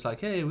guys just like,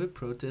 hey, we're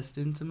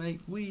protesting to make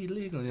weed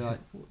legal. And you're like,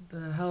 what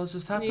the hell's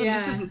just happened? Yeah.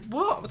 This isn't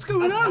what's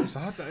going on?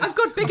 I've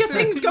got bigger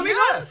things going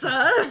on,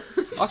 sir.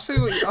 I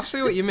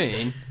see what you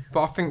mean,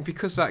 but I think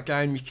because that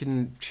game you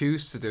can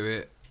choose to do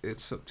it,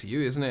 it's up to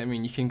you, isn't it? I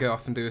mean, you can go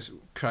off and you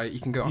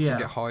can go off and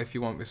get high if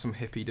you want with some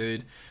hippie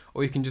dude,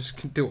 or you can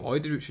just do what I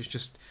did, which is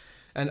just.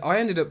 And I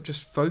ended up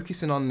just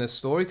focusing on the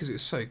story because it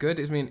was so good.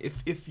 I mean,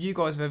 if you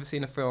guys have ever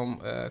seen a film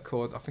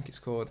called, I think it's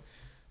called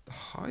The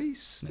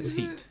Heist. It's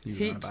Heat.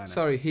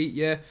 Heat.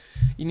 Yeah,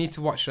 you need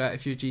to watch that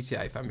if you're a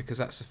GTA fan, because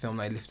that's the film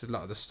they lifted a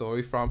lot of the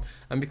story from.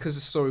 And because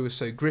the story was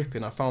so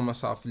gripping, I found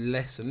myself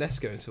less and less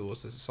going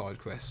towards the side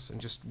quests and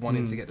just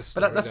wanting to get the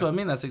story. But that's what I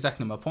mean. That's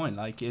exactly my point.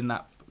 Like in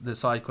that, the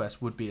side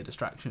quest would be a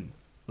distraction.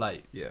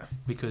 Like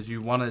because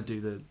you want to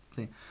do the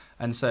thing,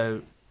 and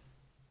so.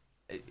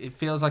 It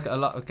feels like a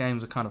lot of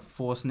games are kind of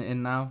forcing it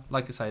in now.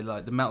 Like I say,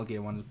 like the Metal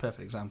Gear one is a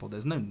perfect example. There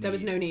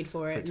was no need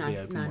for it. to be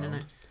open world. No.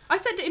 I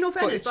said it in all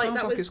fairness. But it like sounds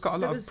that like was. It's got a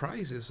lot of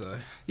prizes though.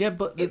 Yeah,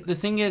 but the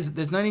thing is,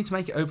 there's no need to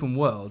make it open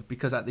world,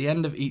 because at the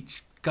end of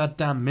each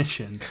goddamn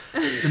mission,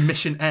 the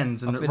mission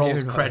ends and it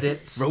rolls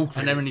credits.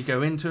 And then when you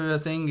go into a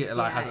thing, it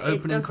like has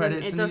opening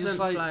credits. It and doesn't just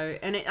like, flow.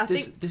 And I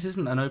think this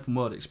isn't an open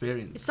world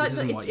experience. It's like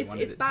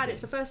it's bad.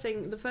 It's the first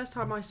thing. The first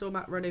time I saw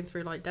Matt running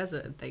through like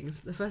desert and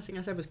things, the first thing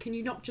I said was, "Can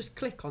you not just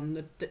click on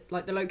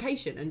the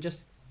location and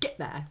just get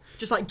there?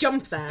 Just like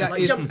jump there, That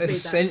like is jump speed there."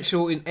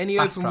 essential in any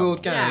Fast open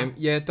world travel. game.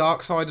 Yeah,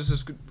 Darksiders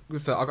is good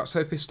with that. I got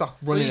so pissed off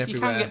running you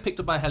everywhere. can get picked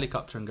up by a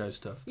helicopter and go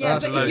stuff. Yeah,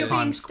 That's but low if you're being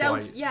times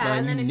stealthy, quite-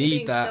 and then you if you're need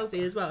being that. stealthy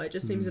as well, it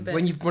just seems a bit.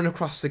 When you've run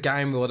across the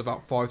game world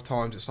about 5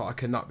 times, it's like I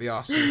could not be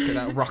asked to look at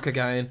that rock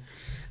again.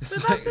 It's But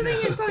like, that's the thing.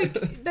 It's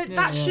like that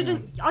Yeah.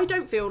 shouldn't. I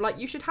don't feel like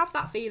you should have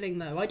that feeling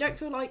though. I don't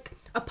feel like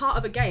a part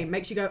of a game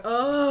makes you go,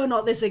 "Oh,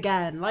 not this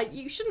again." Like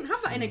you shouldn't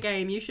have that in a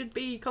game. You should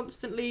be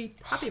constantly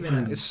happy with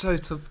it. It's so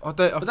tough. I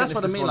But that's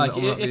what I mean. Like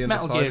if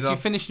Metal Gear, if you finish,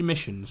 finish your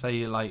mission, say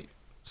you like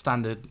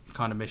standard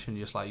kind of mission,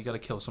 you're just like you got to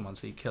kill someone,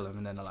 so you kill them,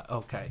 and then they're like,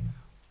 okay,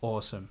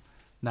 awesome.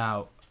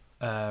 Now,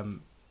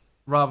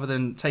 rather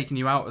than taking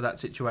you out of that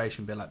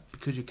situation, being like,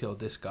 because you killed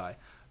this guy,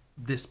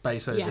 this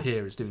base over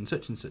here is doing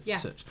such and such and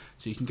such,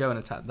 so you can go and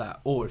attack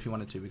that. Or if you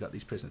wanted to, we got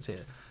these prisoners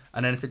here,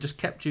 and then if it just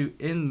kept you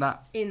in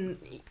that in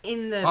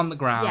the on the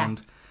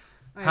ground,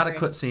 I had agree.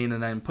 a cutscene,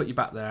 and then put you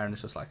back there, and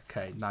it's just like,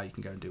 okay, now you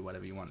can go and do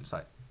whatever you want. It's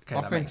like,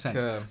 okay, that makes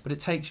sense. But it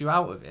takes you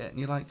out of it, and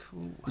you're like,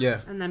 ooh.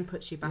 Yeah. And then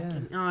puts you back Yeah.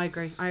 in. Oh, I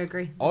agree. There's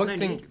I no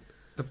think need.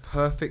 the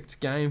perfect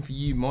game for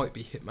you might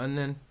be Hitman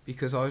then,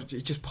 because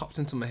it just popped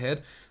into my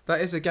head.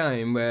 That is a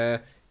game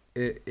where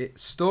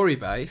it's story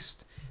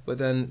based, but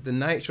then the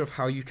nature of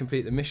how you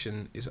complete the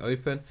mission is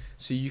open,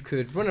 so you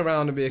could run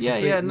around and be a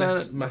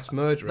complete mass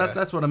murderer.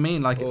 That's what I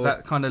mean, like Or-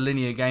 that kind of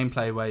linear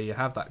gameplay where you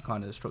have that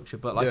kind of structure,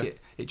 but like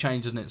it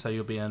changes, doesn't it? So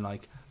you'll be in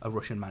like a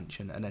Russian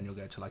mansion, and then you'll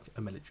go to like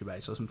a military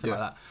base or something like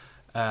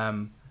that.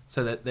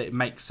 So that it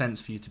makes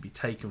sense for you to be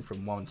taken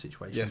from one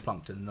situation and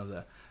plunked in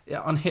another. Yeah,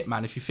 on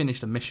Hitman, if you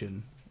finished a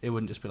mission, it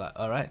wouldn't just be like,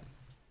 all right,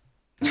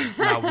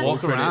 now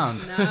walk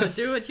around. No,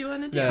 do what you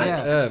want to do.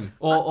 Yeah.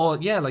 Or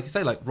like you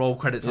say, like roll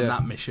credits on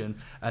that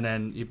mission, and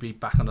then you'd be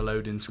back on the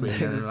loading screen,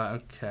 and you're like,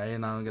 okay,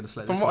 now I'm going to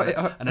select this one,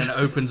 and then it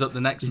opens up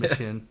the next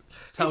mission,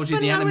 tells you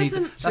the enemies.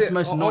 That's the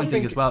most annoying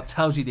thing as well. It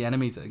tells you the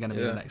enemies that are going to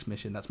be the next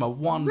mission. That's my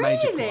one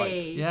major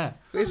gripe. Yeah,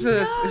 it's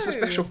a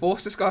special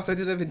forces guy. If they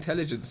didn't have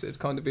intelligence, it'd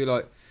kind of be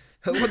like,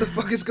 what the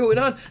fuck is going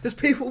on? There's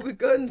people with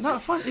guns. No, I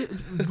find it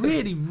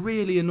really,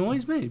 really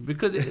annoys me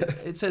because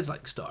it says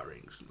like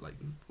starring like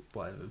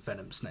whatever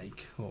Venom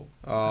Snake or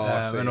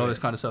and all this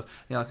kind of stuff.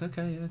 And you're like,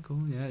 okay, yeah,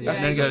 cool, yeah. And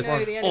then it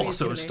goes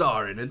also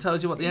starring and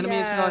tells you what the enemy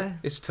is. You're like,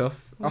 it's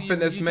tough. Well, I think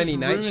there's many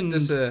nature. ruined-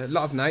 There's a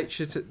lot of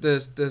nature.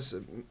 There's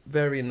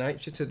varying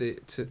nature to the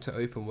to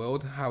open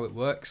world, how it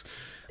works.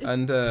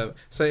 And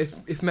so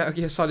if Metal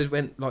Gear Solid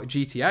went like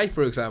GTA,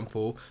 for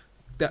example,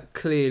 that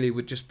clearly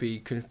would just be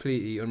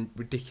completely and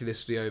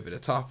ridiculously over the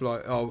top.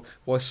 Like, oh,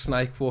 why is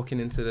Snake walking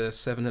into the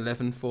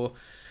 7-Eleven for?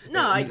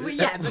 No, but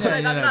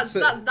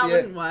that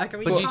wouldn't work. I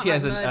mean, but you GTA can't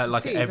is have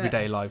like an but-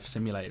 everyday life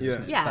simulator,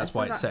 isn't it? Yeah, That's so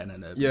why it's set in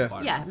an urban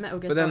environment. Yeah, Metal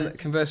Gear But then Solid's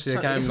conversely, a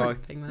totally game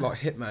different thing, though. like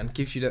Hitman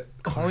gives you that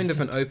kind of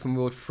an open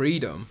world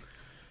freedom,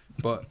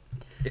 but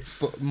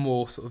but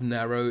more sort of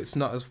narrow. It's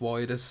not as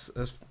wide as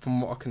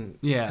from what I can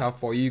tell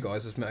for you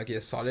guys as Metal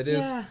Gear Solid is.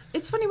 Yeah,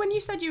 it's funny when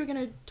you said you were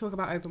going to talk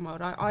about open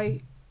world.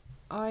 I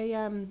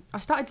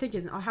started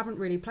thinking I haven't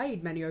really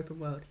played many open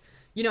world.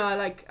 You know, I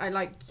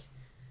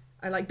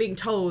like being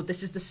told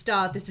this is the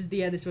start, this is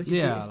the end, this is what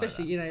you do.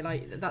 Especially, you know,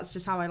 like that's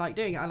just how I like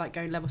doing it. I like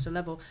going level to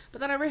level.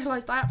 But then I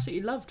realised I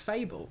absolutely loved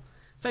Fable.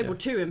 Fable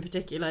 2 in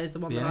particular is the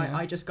one that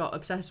I just got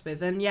obsessed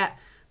with. And yet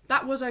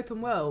that was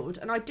open world,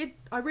 and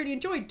I really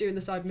enjoyed doing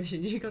the side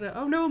missions. You gotta,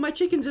 oh no, my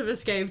chickens have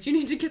escaped, you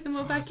need to get them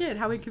all back in.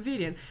 How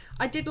inconvenient.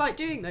 I did like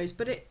doing those,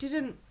 but it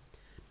didn't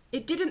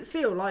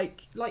feel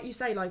like you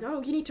say, like,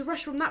 oh, you need to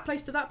rush from that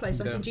place to that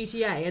place, like in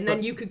GTA, and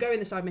then you could go in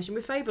the side mission.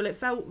 With Fable, it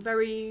felt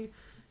very,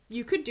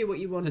 you could do what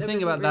you want. The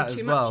thing about that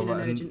as well,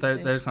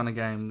 those kind of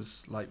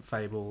games like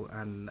Fable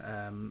and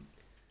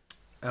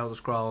Elder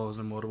Scrolls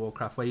and World of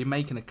Warcraft, where you're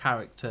making a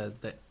character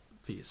that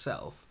for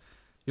yourself,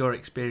 you're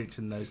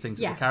experiencing those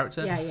things as a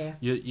character. Yeah.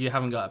 You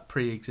haven't got a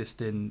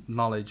pre-existing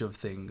knowledge of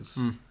things,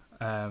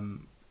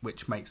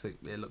 which makes it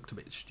look a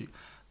bit stupid.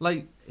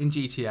 Like in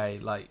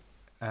GTA, like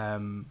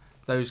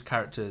those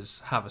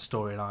characters have a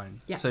storyline.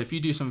 Yeah. So if you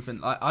do something,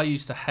 like I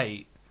used to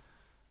hate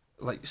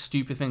like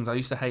stupid things. I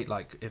used to hate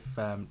like if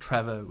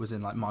Trevor was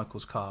in like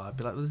Michael's car, I'd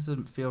be like, well, this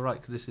doesn't feel right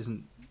because this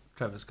isn't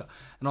Trevor's car,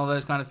 and all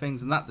those kind of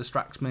things, and that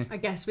distracts me. I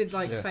guess with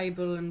like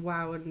Fable and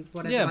WoW and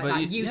whatever like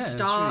that, you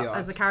start really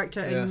as a character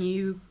and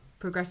you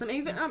progress them.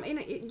 Even I mean,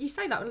 you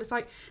say that, and it's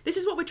like this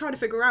is what we're trying to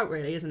figure out,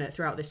 really, isn't it?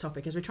 Throughout this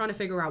topic, is we're trying to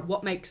figure out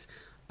what makes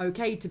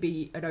okay to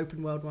be an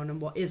open world one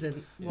and what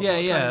isn't. Like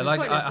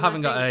I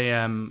haven't got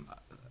a.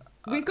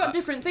 We've got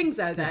different things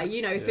there.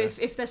 You know,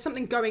 if there's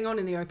something going on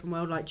in the open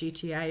world like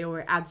GTA, or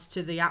it adds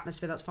to the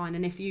atmosphere, that's fine.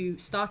 And if you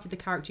started the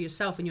character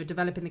yourself and you're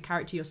developing the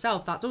character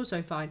yourself, that's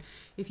also fine.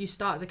 If you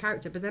start as a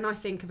character, but then I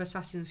think of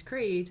Assassin's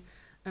Creed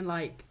and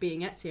like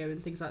being Ezio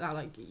and things like that.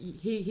 Like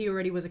he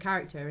already was a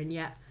character, and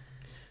yet.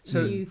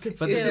 So you could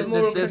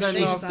still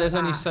there's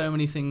only so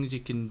many things you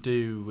can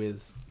do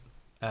with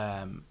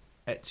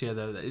Ezio,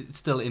 though, that it's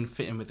still in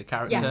fitting with the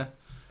character. Yeah.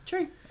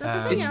 True.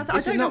 That's the thing. I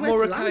don't know not where more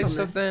to a land case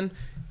on of then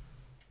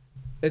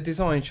a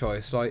design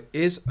choice? Like,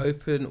 is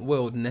open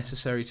world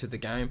necessary to the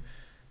game?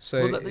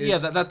 So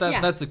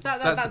that's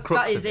the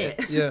crux of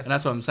it. Yeah, and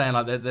that's what I'm saying.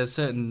 Like, there's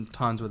certain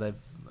times where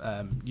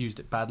they've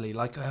used it badly.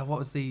 Like, what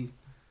was the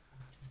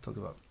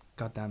talking about?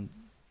 Goddamn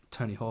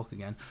Tony Hawk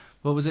again.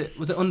 What was it?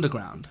 Was it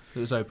Underground? It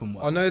was open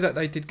world. I know that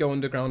they did go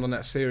underground on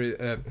that series.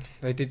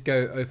 They did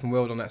go open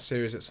world on that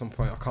series at some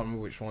point. I can't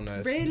remember which one it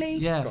is. Really?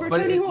 Yeah, for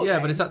Tony Hawk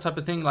but it's that type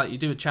of thing. Like, you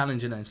do a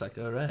challenge and then it's like,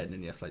 all right, and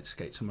then you have to like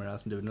skate somewhere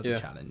else and do another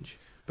challenge.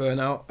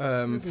 Burnout,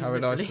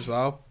 Paradise as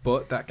well.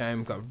 But that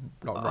game got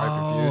like rave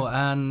reviews. Oh,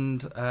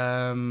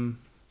 and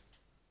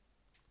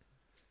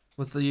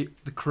what's the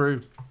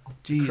Crew?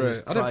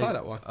 Jesus Christ. I didn't play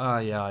that one. Oh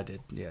yeah, I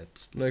did. Yeah,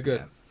 it's no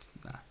good.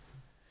 Yeah.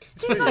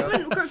 It's like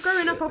when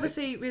growing up,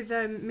 obviously, with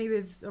me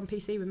on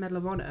PC with Medal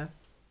of Honor,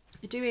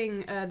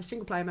 doing the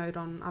single player mode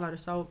on Allied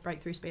Assault,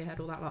 Breakthrough, Spearhead,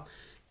 all that lot.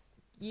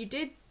 You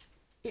did.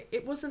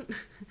 It wasn't.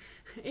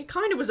 It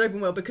kind of was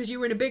open world because you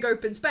were in a big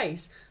open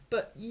space,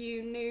 but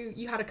you knew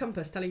you had a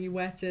compass telling you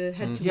where to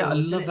head towards. Yeah, I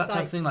love that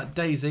type of thing, like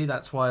DayZ.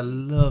 That's why I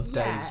love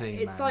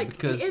DayZ. It's like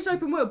because it is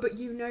open world, but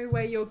you know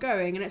where you're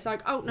going, and it's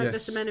like, oh no,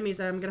 there's some enemies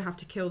there. I'm gonna have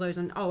to kill those,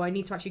 and I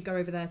need to actually go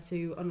over there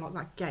to unlock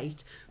that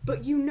gate.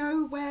 But you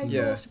know where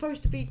you're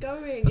supposed to be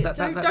going.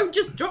 Don't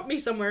just drop me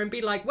somewhere and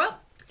be like, well,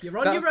 you're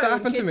on your own. That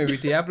happened to me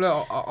with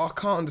Diablo. I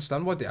can't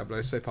understand why Diablo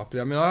is so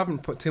popular. I mean, I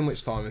haven't put too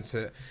much time into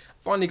it.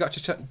 Finally got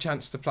a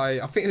chance to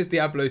play. I think it was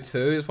Diablo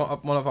 2. It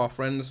was one of our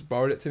friends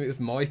borrowed it to me. It was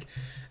Mike.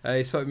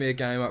 He sold me a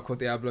game out called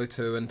Diablo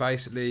 2, and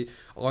basically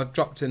I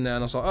dropped in there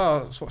and I was like,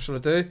 oh, so what should I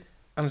do?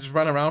 And I just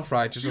ran around for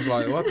ages. I was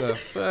like, what the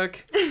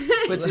fuck?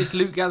 But it's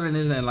loot gathering,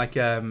 isn't it? Like,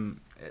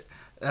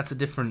 that's a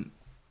different.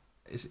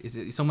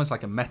 It's almost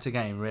like a meta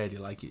game, really.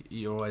 Like,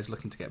 you're always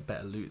looking to get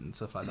better loot and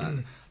stuff like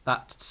that.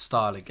 That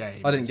style of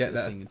game. I didn't get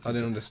that. I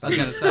didn't understand.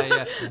 I was going to say,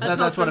 yeah,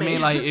 that's what I mean.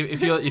 Like,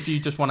 if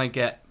you just want to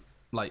get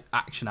like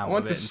action out of it. I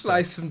want to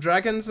slice some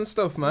dragons and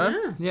stuff,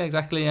 man. Yeah,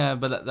 exactly. Yeah,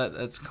 but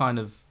that's kind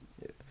of.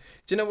 Do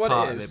you know what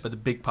part it is? Of it, but the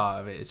big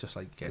part of it is just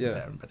like getting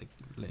better and better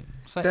loot.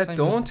 They're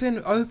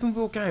daunting. Open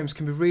world games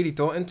can be really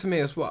daunting to me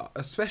as well,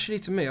 especially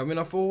to me. I mean,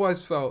 I've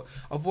always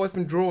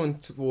been drawn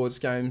towards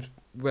games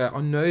where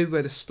I know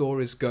where the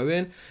story's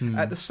going.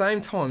 At the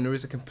same time, there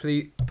is a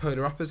complete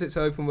polar opposite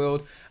to open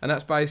world, and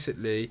that's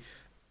basically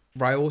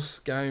Rails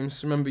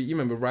games. You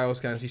remember Rails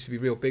games used to be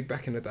real big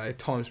back in the day.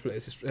 Time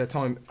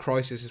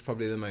Crisis is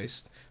probably the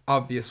most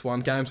obvious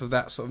one. Games of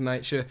that sort of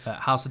nature.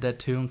 House of Dead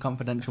 2 and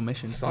Confidential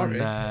Mission. Sorry.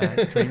 On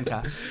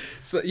Dreamcast.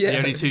 So yeah, the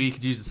only two you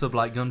could use the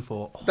sublight gun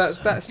for.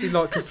 Awesome. That's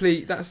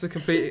the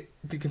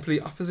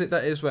complete opposite.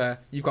 That is where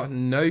you've got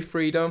no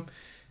freedom.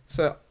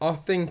 So I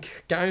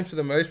think games for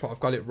the most part I've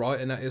got it right,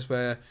 and that is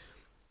where,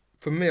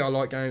 for me, I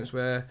like games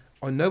where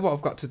I know what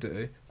I've got to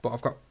do, but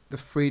I've got the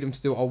freedom to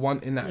do what I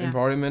want in that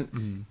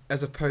environment,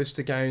 as opposed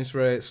to games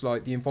where it's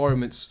like the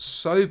environment's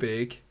so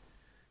big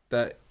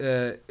that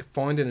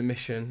finding a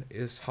mission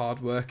is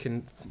hard work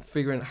and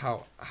figuring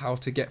out how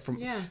to get from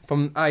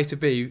A to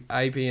B,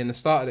 A being the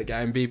start of the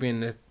game, B being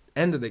the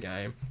end of the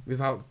game,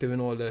 without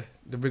doing all the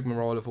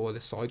rigmarole of all the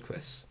side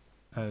quests.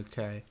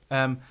 Okay.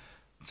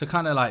 To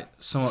kind of like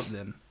sum up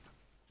then,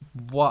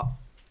 what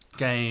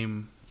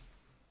game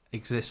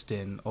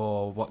existing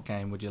or what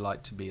game would you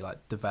like to be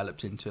like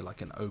developed into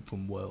like an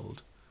open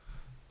world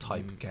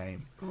type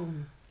game?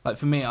 Like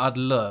for me, I'd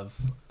love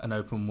an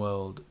open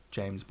world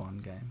James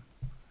Bond game.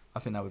 I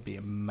think that would be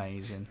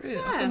amazing. Really?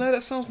 I don't know.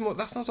 That sounds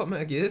like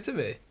Metal Gear to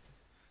me.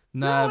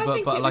 No,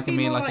 but like I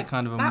mean, like a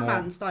kind of a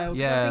Batman more style.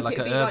 yeah, like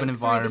an urban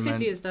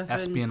environment,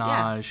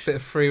 espionage, bit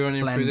of free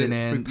running blending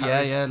through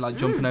Paris. Yeah, like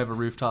jumping over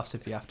rooftops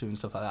if you have to and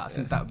stuff like that. I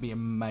think that would be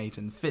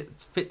amazing.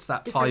 Fits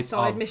that different type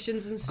side of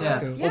missions and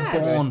stuff.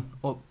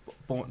 or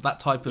Born, that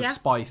type of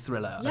spy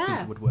thriller. I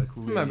think would work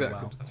really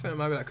well. I think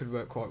maybe that could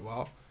work quite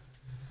well.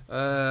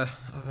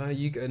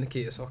 You go,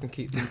 Nikita, so I can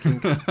keep thinking.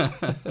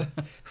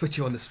 Put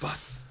you on the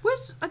spot.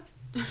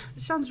 It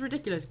sounds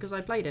ridiculous because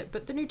I played it,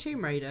 but the new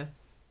Tomb Raider.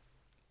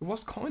 It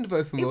was kind of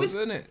open world,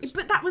 wasn't it?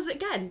 But that was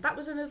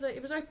another.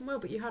 It was open world,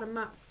 but you had a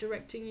map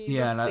directing you.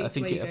 Yeah, and I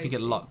think it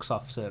locks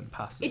off certain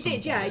paths. It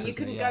did, yeah. You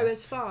couldn't go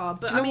as far.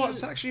 But do you know what?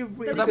 It's actually a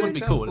really that would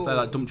be cool if they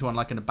like dumped you on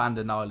like an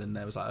abandoned island.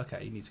 There was like,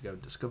 okay, you need to go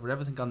discover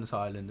everything on this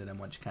island, and then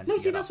once you can. No,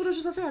 see, that's what I was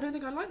just about to say. I don't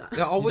think I'd like that.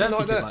 Yeah, I wouldn't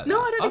like that.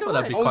 No, I don't think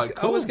that'd be quite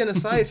cool. I was going to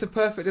say it's a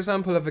perfect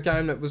example of a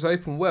game that was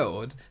open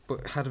world,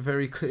 but had a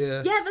very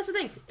clear. Yeah, that's the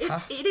thing.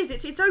 It is.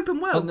 It's open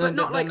world, but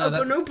not like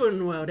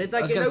open world. It's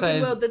like an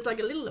open world that's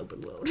like a little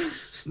open world.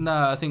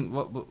 No, I think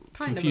what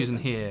confusing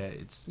here.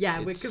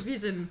 We're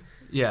confusing.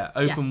 Yeah,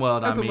 open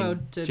world. I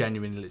mean,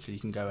 genuinely, literally, you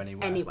can go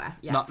anywhere. Anywhere.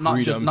 Yeah.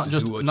 Not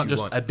just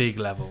a big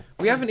level.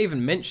 We haven't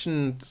even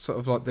mentioned sort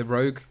of like the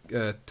rogue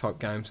type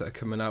games that are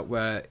coming out,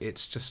 where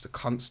it's just a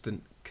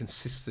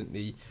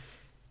consistently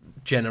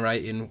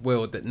generating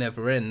world that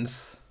never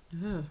ends.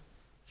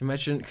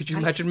 Could you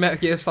imagine Metal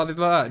Gear Solid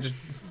like that? Just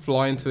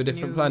fly into a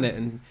different planet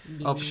and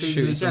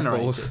shoot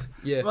generated.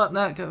 Yeah. Well,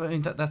 no, I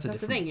mean that's a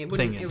different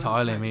thing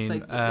entirely. I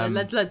mean,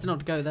 let's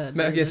not go there.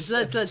 Metal Gear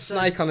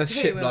Snake on a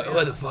ship. Like,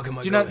 where the fuck am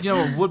I going? You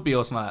know what would be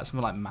awesome like that?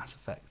 Something like Mass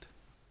Effect.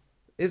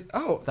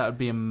 That would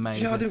be amazing.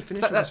 Do you know I didn't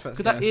finish Mass Effect?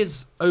 Because that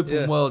is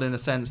open world in a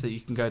sense that you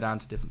can go down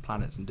to different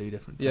planets and do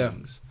different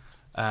things.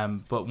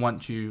 But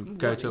once you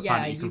go to a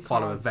planet, you can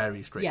follow a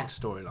very strict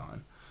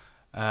storyline.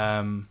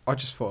 I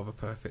just thought of a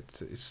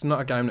perfect. It's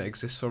not a game that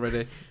exists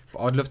already, but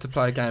I'd love to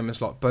play a game as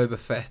like Boba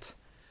Fett,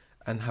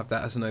 and have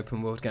that as an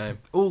open world game.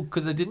 Oh,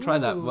 because they did try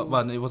that.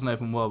 Well, it wasn't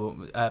open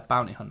world, but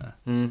Bounty Hunter.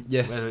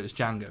 Yes. Whether it was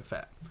Jango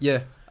Fett.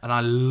 Yeah. And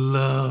I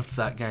loved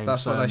that game.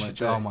 That's so what they much. should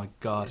do. Oh my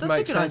god. It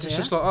makes sense. It's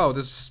just like,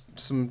 there's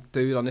some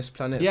dude on this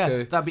planet.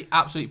 Yeah, that'd be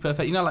absolutely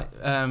perfect. You know, like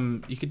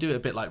you could do it a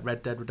bit like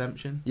Red Dead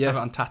Redemption. Yeah. Have it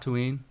on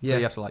Tatooine. Yeah. So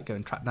you have to like go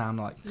and track down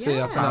like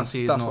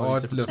bounties and all all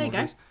these different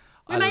different stuff.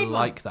 I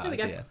like that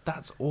idea.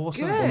 That's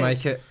awesome. Good. We'll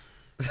make it.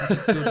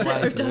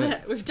 We've done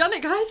it. We've done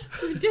it, guys.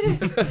 We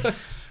did it.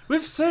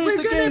 We've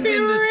saved the games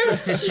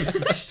industry.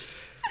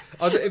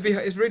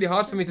 It's really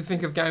hard for me to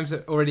think of games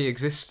that already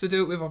exist to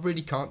do it with. I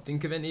really can't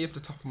think of any off the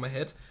top of my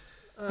head.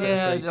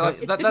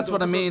 That's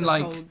what I mean.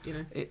 Like,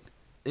 told,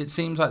 it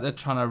seems like they're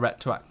trying to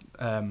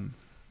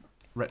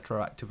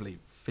retroactively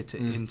fit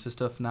it into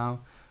stuff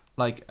now.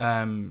 Like,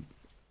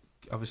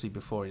 obviously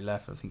before he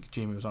left, I think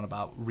Jimmy was on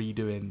about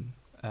redoing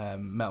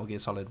Metal Gear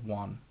Solid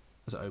 1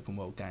 as an open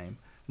world game,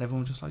 and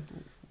everyone was just like,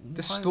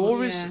 the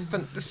story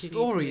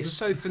is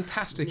so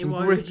fantastic and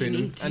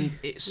gripping, and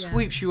it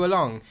sweeps you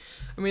along.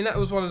 I mean, that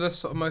was one of the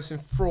sort of most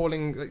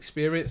enthralling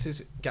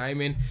experiences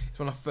gaming. It's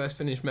when I first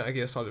finished Metal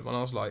Gear Solid 1.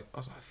 I was like,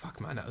 fuck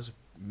man, that was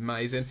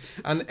amazing.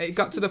 And it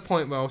got to the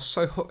point where I was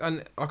so hooked,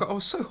 and I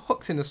was so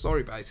hooked in the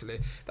story basically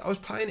that I was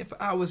playing it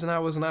for hours and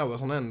hours and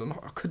hours on end, and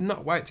I could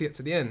not wait to get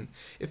to the end.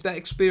 If that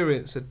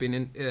experience had been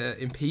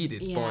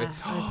impeded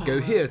by go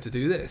here to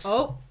do this.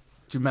 Oh,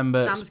 do you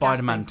remember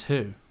Spider-Man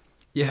 2?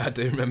 Yeah, I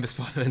do remember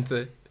Spider-Man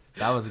 2.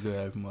 That was a good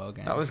open world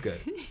game. That was good.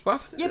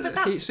 Well, yeah, but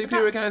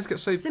superhero games get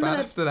so bad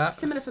after that.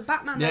 Similar for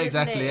Batman. Yeah, though,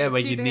 exactly. Isn't it? Yeah,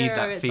 where you need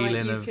that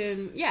feeling of.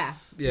 Yeah.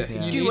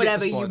 You do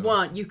whatever you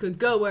want. You can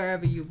go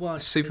wherever you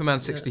want. Superman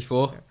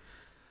 64.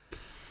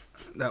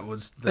 That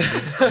was the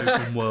most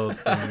open world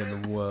thing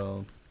in the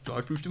world.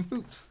 Fly through some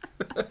hoops.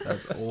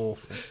 That's awful.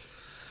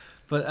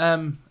 But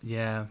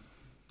yeah.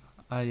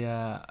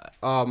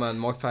 Oh man,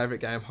 my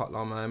favourite game,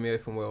 Hotline Miami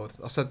open world.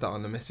 I said that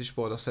on the message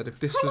board. I said if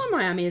this was Hotline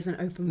Miami isn't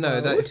open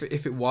world. No,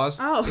 if it was,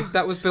 if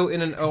that was built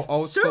in an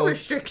old so school,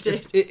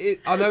 restricted.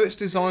 I know it's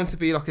designed to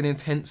be like an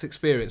intense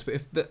experience,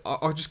 but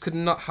I just could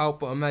not help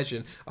but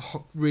imagine a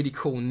really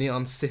cool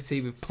neon city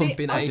with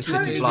pumping I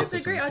totally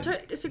disagree. I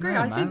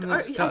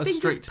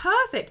think it's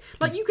perfect.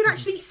 Like you can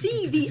actually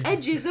see the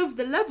edges of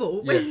the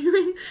level when you're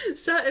in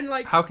certain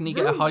like. How can you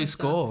get a high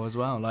score as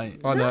well?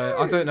 Like I know.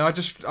 I don't know. I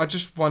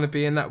just want to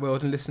be in that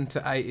world and listen to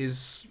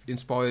 80s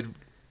inspired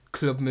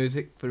club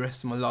music for the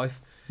rest of my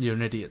life. You're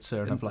an idiot,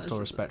 sir, and I've lost all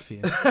respect for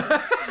you.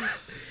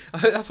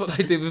 That's what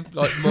they do with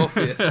like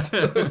Morpheus.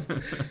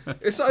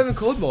 It's not even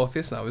called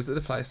Morpheus now, is it?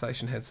 The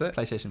PlayStation headset.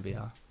 PlayStation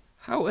VR.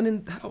 How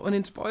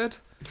uninspired.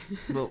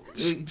 Well,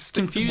 it's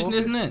confusing,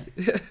 isn't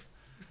it?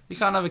 You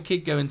can't have a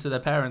kid go into their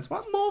parents,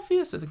 "What's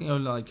Morpheus?" They're thinking, "Oh,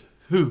 like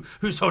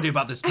who's told you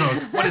about this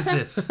drug? What is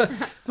this?"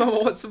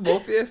 Mama, what's a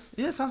Morpheus?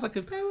 Yeah, it sounds like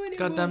a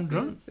goddamn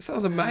drug. It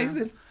sounds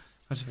amazing.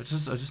 I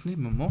just need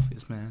my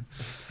Morpheus, man.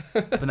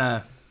 But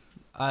no,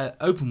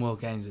 open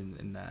world games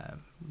in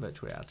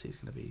virtual reality is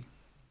going to be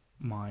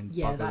mind-boggling.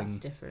 Yeah, that's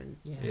different.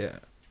 Yeah.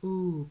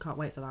 Ooh, can't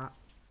wait for that.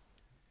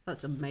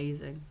 That's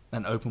amazing.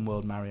 An open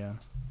world Mario.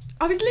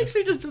 I was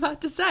literally just about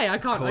to say I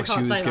can't say that. Of course,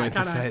 you was going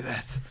to say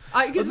that.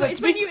 Because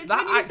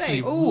that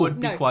actually would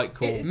be quite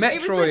cool.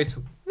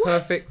 Metroid,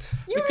 perfect.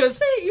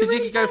 Because you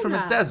could go from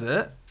a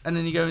desert and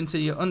then you go into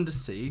your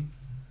underwater.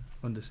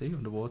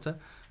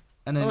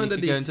 And then you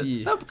could go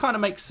into... That kind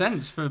of makes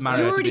sense for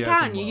Mario to be open world. You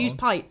already can. You use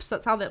pipes.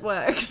 That's how that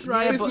works,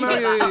 right? Yeah, but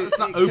Mario, it's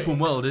not open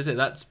world, is it?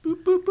 That's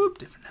boop, boop, boop.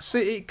 Different.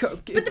 See, it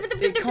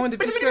kind of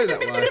does go that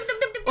way.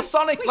 Or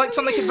Sonic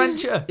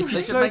Adventure. If you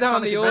slow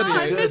down the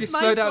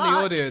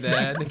audio,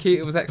 there,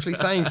 Nikita was actually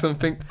saying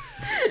something.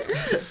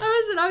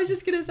 I was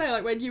just gonna say,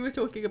 like, when you were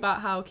talking about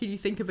how can you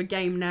think of a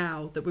game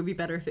now that would be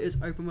better if it was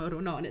open world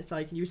or not, and it's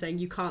like you were saying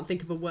you can't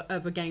think of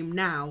a game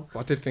now.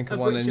 Well, I did think of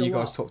one, and you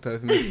guys talked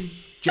over me.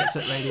 Jet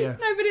Set Radio.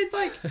 No, but it's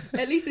like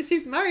at least with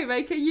Super Mario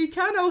Maker you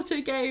can alter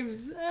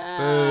games.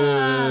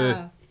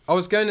 I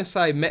was going to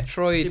say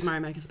Metroid. Super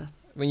Mario Maker's best.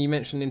 When you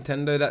mentioned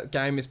Nintendo, that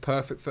game is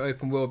perfect for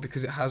open world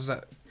because it has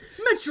that.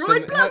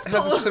 Metroid Blast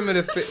has a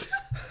similar it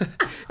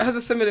has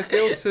a similar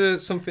feel to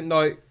something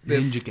like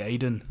Ninja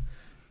Gaiden.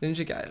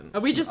 Are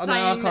we just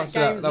saying that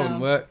games that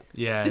wouldn't work?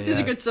 Yeah. This is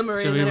a good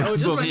summary, and then it all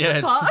just went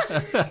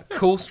apart.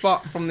 Cool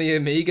spot from the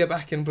Amiga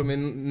back in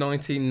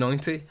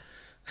 1990.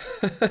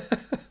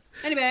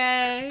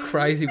 Anyway,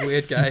 crazy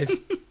weird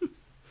game.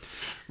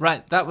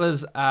 Right, that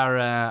was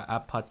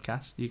our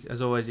podcast.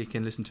 As always, you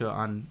can listen to it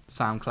on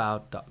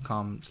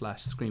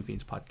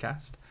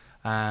soundcloud.com/ScreenFiendspodcast.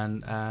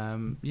 And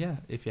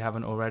if you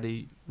haven't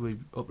already, we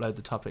upload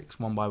the topics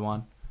one by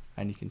one,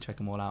 and you can check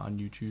them all out on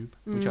YouTube,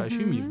 which I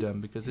assume you've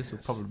done because this will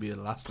probably be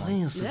the last one.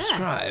 Please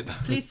subscribe. Yeah.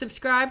 Please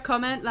subscribe,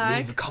 comment, like.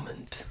 Leave a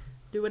comment.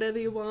 Do whatever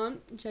you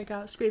want. Check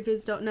out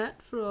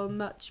screenfiends.net for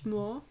much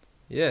more.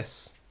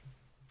 Yes.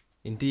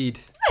 Indeed.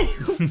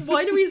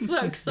 Why do we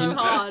suck so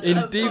hard?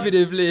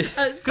 Indubitably.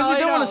 Because we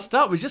don't want to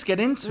stop. We just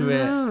get into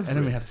it, and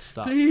then we have to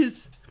stop.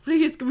 Please,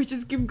 can we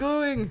just keep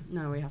going?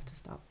 No, we have to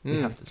stop. We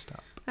have to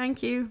stop.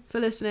 Thank you for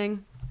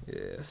listening.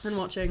 Yes. And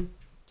watching.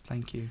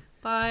 Thank you.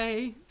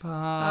 Bye.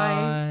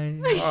 Bye.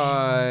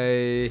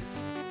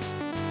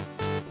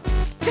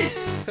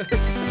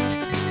 Bye.